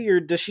is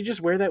weird. Does she just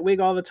wear that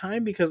wig all the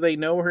time because they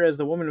know her as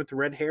the woman with the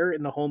red hair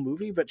in the whole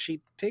movie? But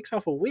she takes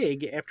off a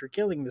wig after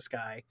killing this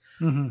guy.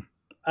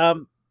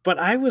 But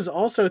I was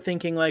also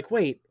thinking, like,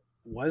 wait,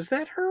 was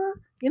that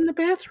her in the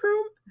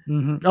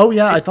bathroom? Oh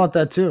yeah, I thought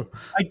that too.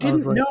 I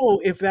didn't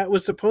know if that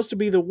was supposed to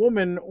be the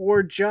woman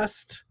or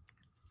just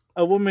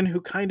a woman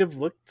who kind of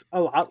looked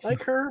a lot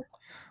like her.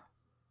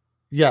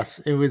 Yes,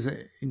 it was.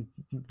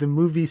 The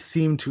movie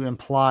seemed to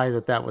imply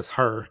that was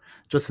her,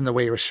 just in the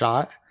way it was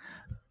shot.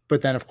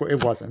 But then, of course,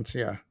 it wasn't.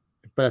 Yeah,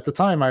 but at the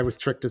time, I was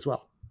tricked as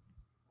well.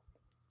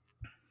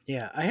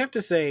 Yeah, I have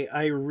to say,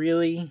 I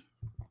really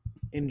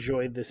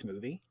enjoyed this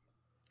movie.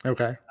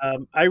 Okay.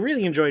 I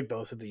really enjoyed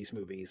both of these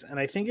movies, and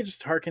I think it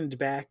just harkened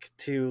back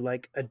to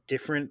like a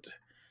different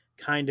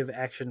kind of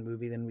action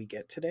movie than we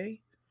get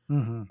today.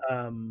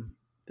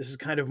 This is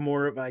kind of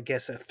more of, I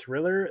guess, a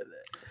thriller.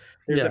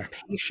 There's a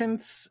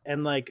patience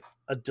and like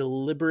a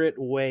deliberate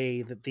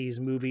way that these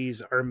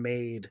movies are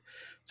made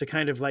to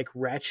kind of like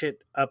ratchet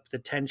up the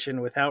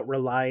tension without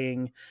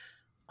relying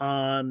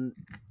on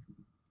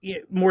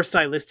more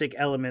stylistic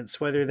elements,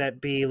 whether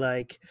that be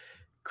like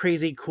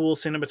crazy cool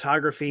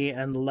cinematography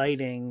and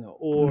lighting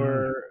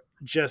or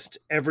just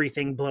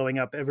everything blowing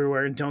up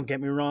everywhere. And don't get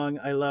me wrong,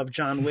 I love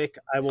John Wick.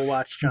 I will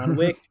watch John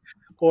Wick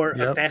or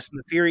a Fast and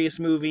the Furious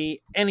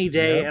movie any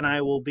day and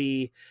I will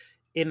be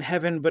in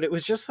heaven. But it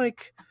was just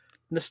like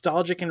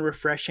nostalgic and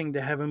refreshing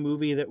to have a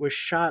movie that was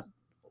shot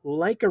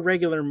like a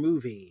regular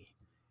movie,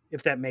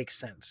 if that makes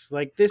sense.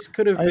 Like this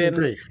could have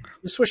been,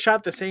 this was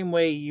shot the same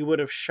way you would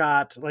have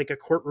shot like a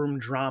courtroom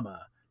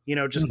drama,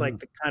 just like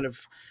the kind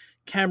of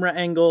camera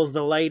angles,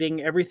 the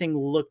lighting, everything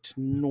looked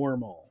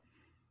normal.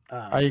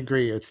 I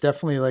agree. It's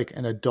definitely like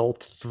an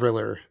adult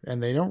thriller,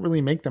 and they don't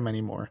really make them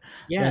anymore.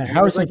 Yeah, and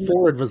Harrison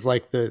Ford was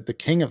like the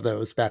king of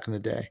those back in the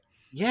day.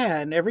 Yeah,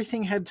 and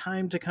everything had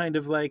time to kind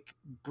of like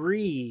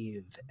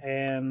breathe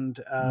and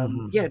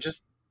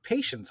just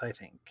patience, I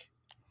think.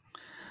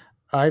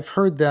 I've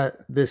heard that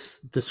this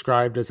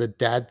described as a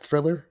dad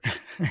thriller,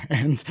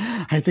 and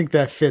I think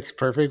that fits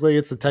perfectly.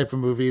 It's the type of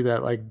movie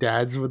that like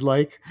dads would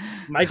like.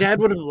 My dad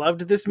would have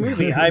loved this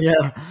movie. I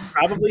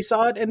probably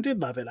saw it and did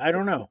love it. I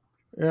don't know.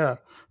 Yeah.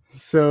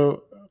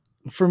 So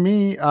for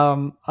me,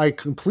 I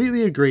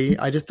completely agree.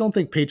 I just don't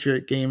think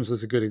Patriot Games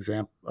was a good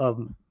example.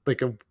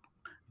 Like a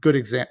good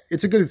example.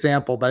 It's a good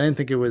example, but I didn't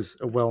think it was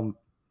a well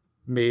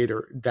made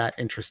or that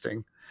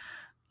interesting.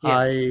 Yeah.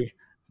 I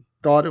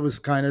thought it was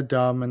kind of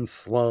dumb and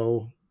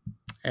slow,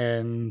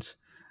 and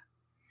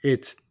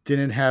it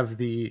didn't have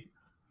the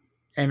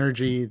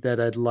energy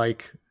that I'd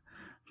like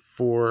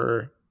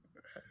for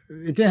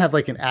it didn't have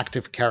like an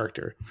active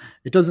character.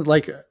 It doesn't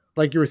like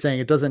you were saying,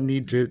 it doesn't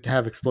need to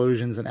have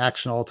explosions and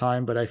action all the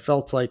time, but I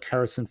felt like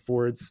Harrison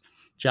Ford's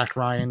Jack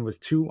Ryan was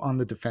too on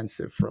the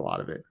defensive for a lot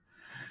of it.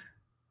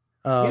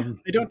 Yeah,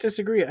 I don't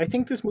disagree. I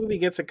think this movie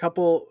gets a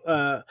couple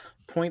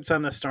points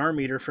on the star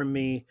meter from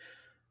me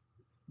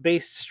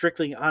based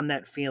strictly on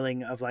that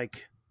feeling of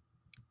like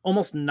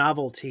almost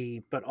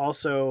novelty, but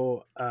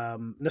also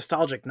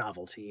nostalgic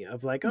novelty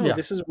of like, oh,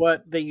 this is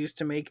what they used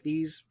to make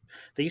these.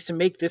 They used to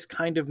make this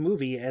kind of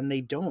movie, and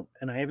they don't.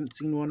 And I haven't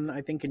seen one,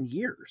 I think, in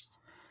years.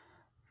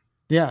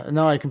 Yeah,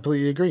 no, I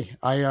completely agree.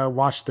 I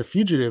watched The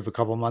Fugitive a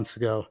couple months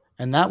ago,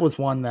 and that was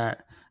one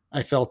that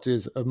I felt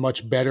is a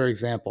much better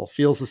example.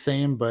 Feels the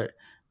same, but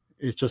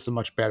it's just a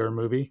much better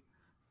movie.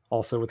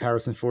 Also with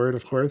Harrison Ford,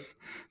 of course.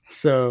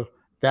 So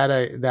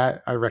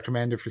that I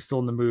recommend if you're still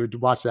in the mood to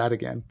watch that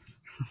again.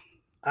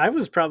 I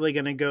was probably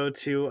going to go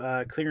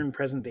to Clear and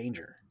Present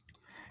Danger.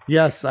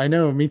 Yes, I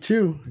know. Me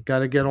too. Got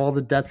to get all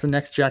that's the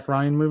next Jack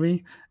Ryan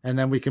movie, and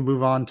then we can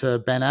move on to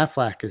Ben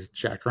Affleck as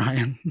Jack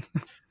Ryan.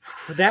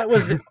 That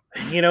was,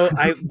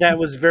 that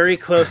was very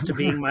close to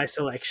being my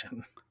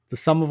selection. The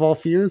Sum of All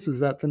Fears, is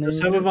that the name? The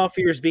Sum of All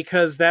Fears,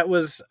 because that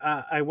was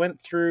I went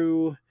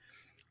through.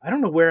 I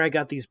don't know where I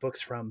got these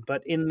books from,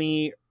 but in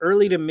the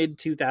early to mid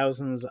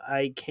 2000s,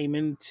 I came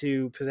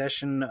into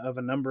possession of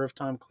a number of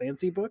Tom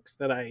Clancy books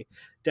that I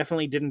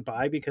definitely didn't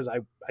buy because I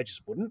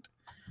just wouldn't.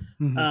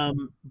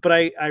 Mm-hmm. But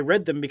I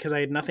read them because I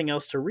had nothing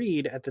else to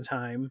read at the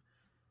time.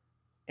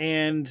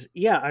 And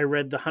yeah, I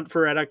read The Hunt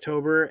for Red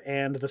October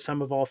and The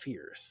Sum of All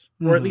Fears.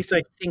 Mm-hmm. Or at least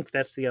I think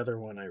that's the other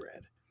one I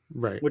read.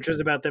 Right. Which was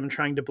about them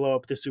trying to blow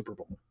up the Super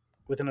Bowl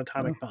with an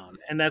atomic bomb.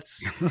 And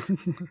that's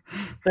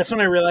when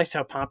I realized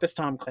how pompous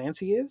Tom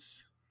Clancy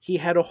is. He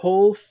had a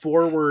whole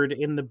foreword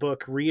in the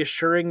book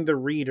reassuring the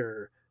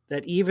reader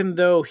that even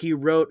though he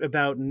wrote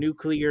about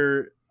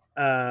nuclear,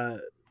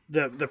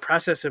 the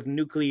process of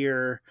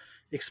nuclear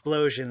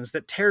explosions,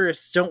 that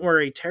terrorists, don't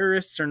worry,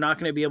 terrorists are not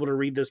going to be able to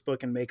read this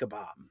book and make a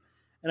bomb.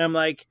 And I'm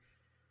like,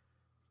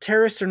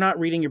 terrorists are not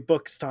reading your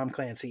books, Tom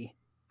Clancy.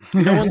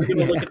 No one's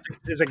going to look at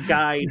this as a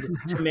guide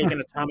to make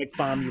an atomic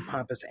bomb, you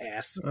pompous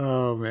ass.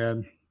 Oh,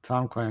 man.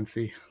 Tom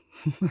Clancy.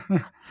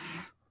 But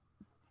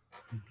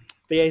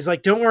yeah, he's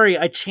like, don't worry,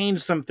 I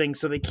changed something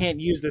so they can't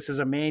use this as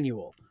a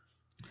manual.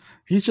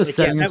 He's just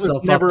setting himself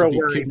up to never a be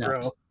worry,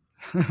 kidnapped.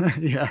 bro.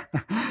 Yeah.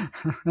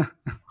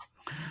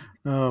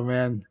 Oh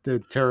man, the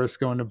terrorists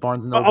going to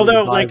Barnes and Noble.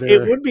 Although, like,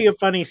 it would be a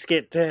funny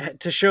skit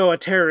to show a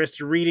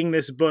terrorist reading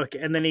this book,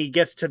 and then he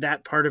gets to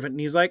that part of it, and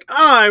he's like,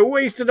 I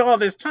wasted all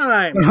this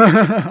time.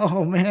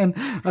 Oh man,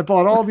 I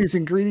bought all these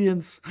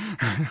ingredients.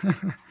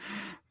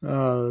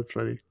 Oh, that's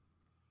funny.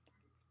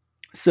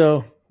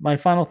 So my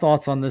final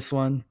thoughts on this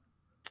one.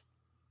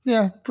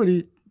 Yeah,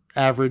 pretty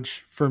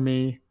average for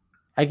me.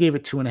 I gave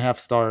it 2.5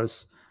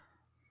 stars.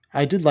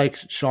 I did like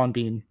Sean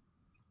Bean.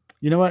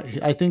 You know what?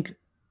 I think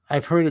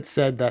I've heard it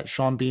said that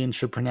Sean Bean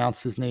should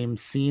pronounce his name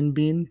Sean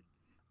Bean,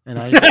 and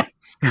I.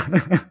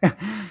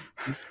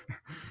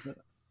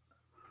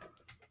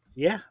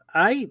 Yeah,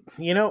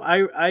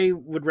 I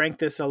would rank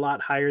this a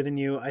lot higher than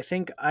you. I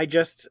think I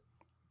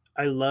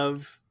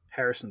love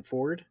Harrison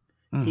Ford.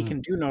 Mm-hmm. He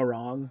can do no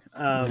wrong,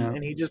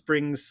 and he just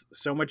brings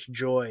so much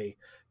joy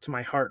to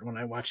my heart when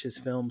I watch his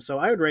film. So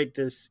I would rate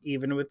this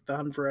even with The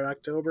Hunt for Red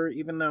October,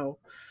 even though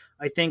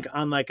I think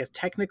on like a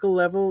technical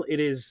level, it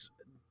is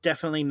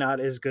definitely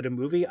not as good a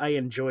movie. I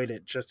enjoyed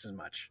it just as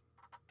much.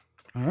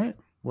 All right.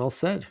 Well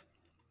said.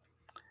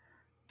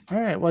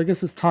 All right. Well, I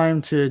guess it's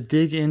time to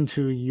dig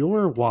into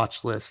your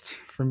watch list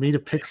for me to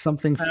pick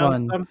something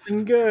fun.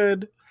 Something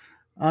good.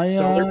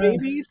 Solar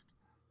Babies?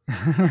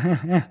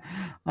 I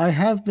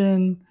have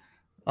been,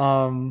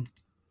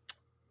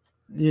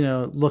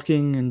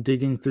 looking and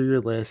digging through your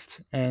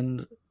list,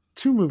 and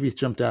 2 movies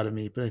jumped out at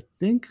me, but I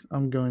think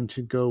I'm going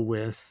to go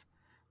with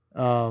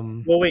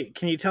well, wait,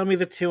 can you tell me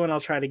the 2 and I'll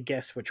try to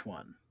guess which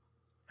one?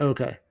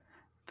 Okay.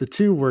 The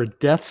 2 were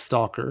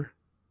Deathstalker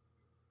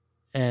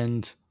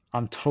and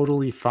I'm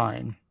Totally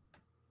Fine.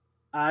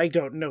 I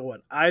don't know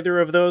what either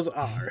of those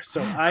are,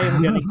 so I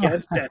am going to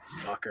guess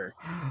Deathstalker.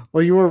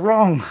 Well, you were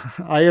wrong.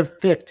 I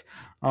have picked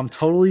I'm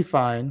Totally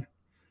Fine,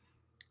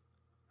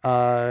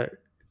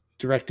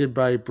 directed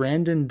by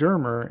Brandon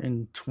Dermer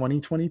in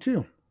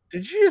 2022.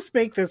 Did you just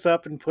make this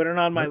up and put it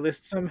on my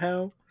list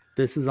somehow?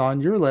 This is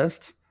on your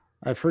list.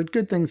 I've heard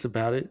good things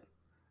about it.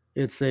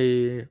 It's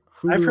a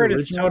Hulu I've heard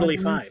it's totally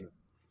fine.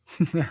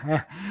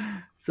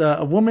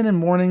 A woman in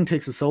mourning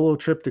takes a solo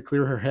trip to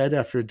clear her head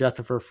after the death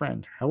of her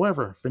friend.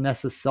 However,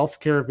 Vanessa's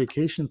self-care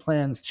vacation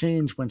plans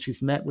change when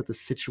she's met with a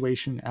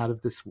situation out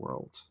of this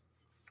world.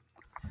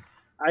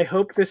 I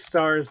hope this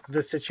stars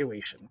The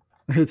Situation.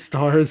 It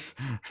stars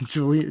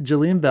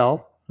Jillian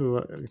Bell,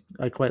 who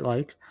I quite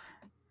like.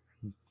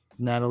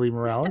 Natalie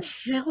Morales. What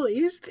the hell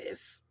is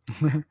this?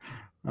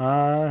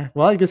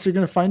 Well, I guess you're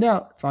going to find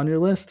out. It's on your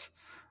list.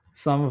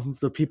 Some of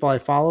the people I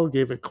follow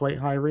gave it quite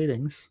high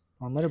ratings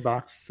on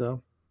Letterboxd.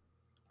 So,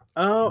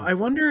 I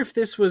wonder if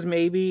this was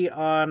maybe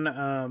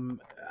on.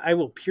 I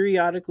will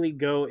periodically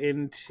go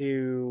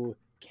into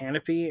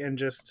Canopy and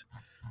just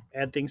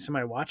add things to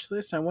my watch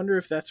list. I wonder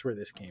if that's where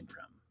this came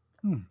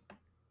from.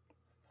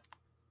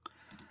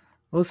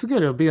 Well, it's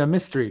good. It'll be a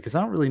mystery because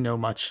I don't really know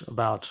much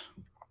about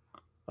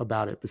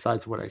it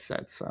besides what I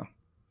said. So,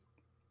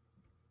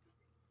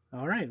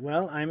 all right.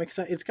 Well, I'm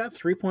excited. It's got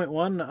 3.1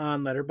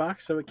 on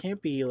Letterboxd, so it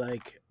can't be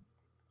like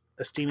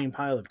a steaming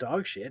pile of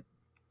dog shit.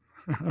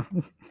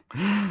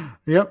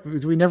 Yep,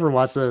 we never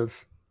watch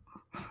those.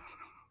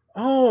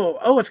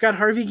 Oh, it's got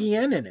Harvey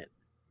Guillen in it.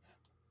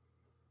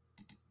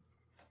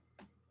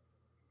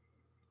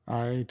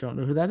 I don't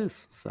know who that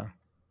is. So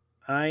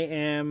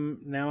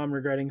I'm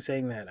regretting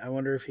saying that. I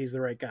wonder if he's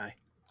the right guy.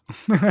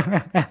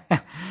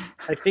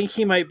 I think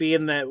he might be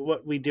in that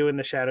What We Do in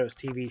the Shadows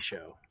TV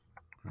show.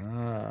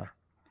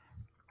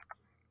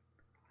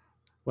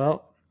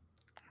 Well,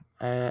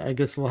 I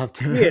guess we'll have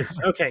to. He is.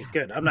 Okay,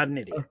 good. I'm not an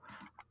idiot.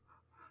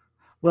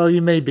 Well,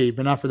 you may be,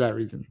 but not for that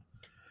reason.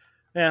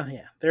 Yeah,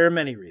 there are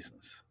many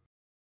reasons.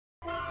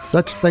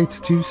 Such Sights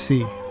to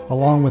See,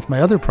 along with my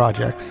other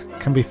projects,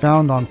 can be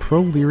found on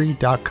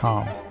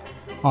proleary.com.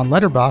 On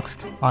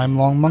Letterboxd, I'm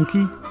Long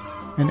Monkey,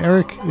 and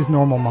Eric is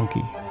Normal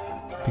Monkey,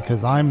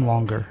 because I'm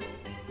longer.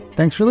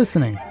 Thanks for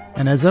listening,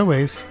 and as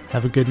always,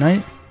 have a good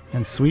night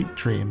and sweet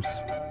dreams.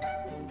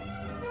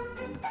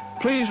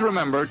 Please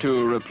remember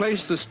to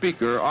replace the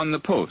speaker on the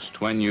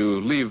post when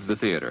you leave the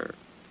theater.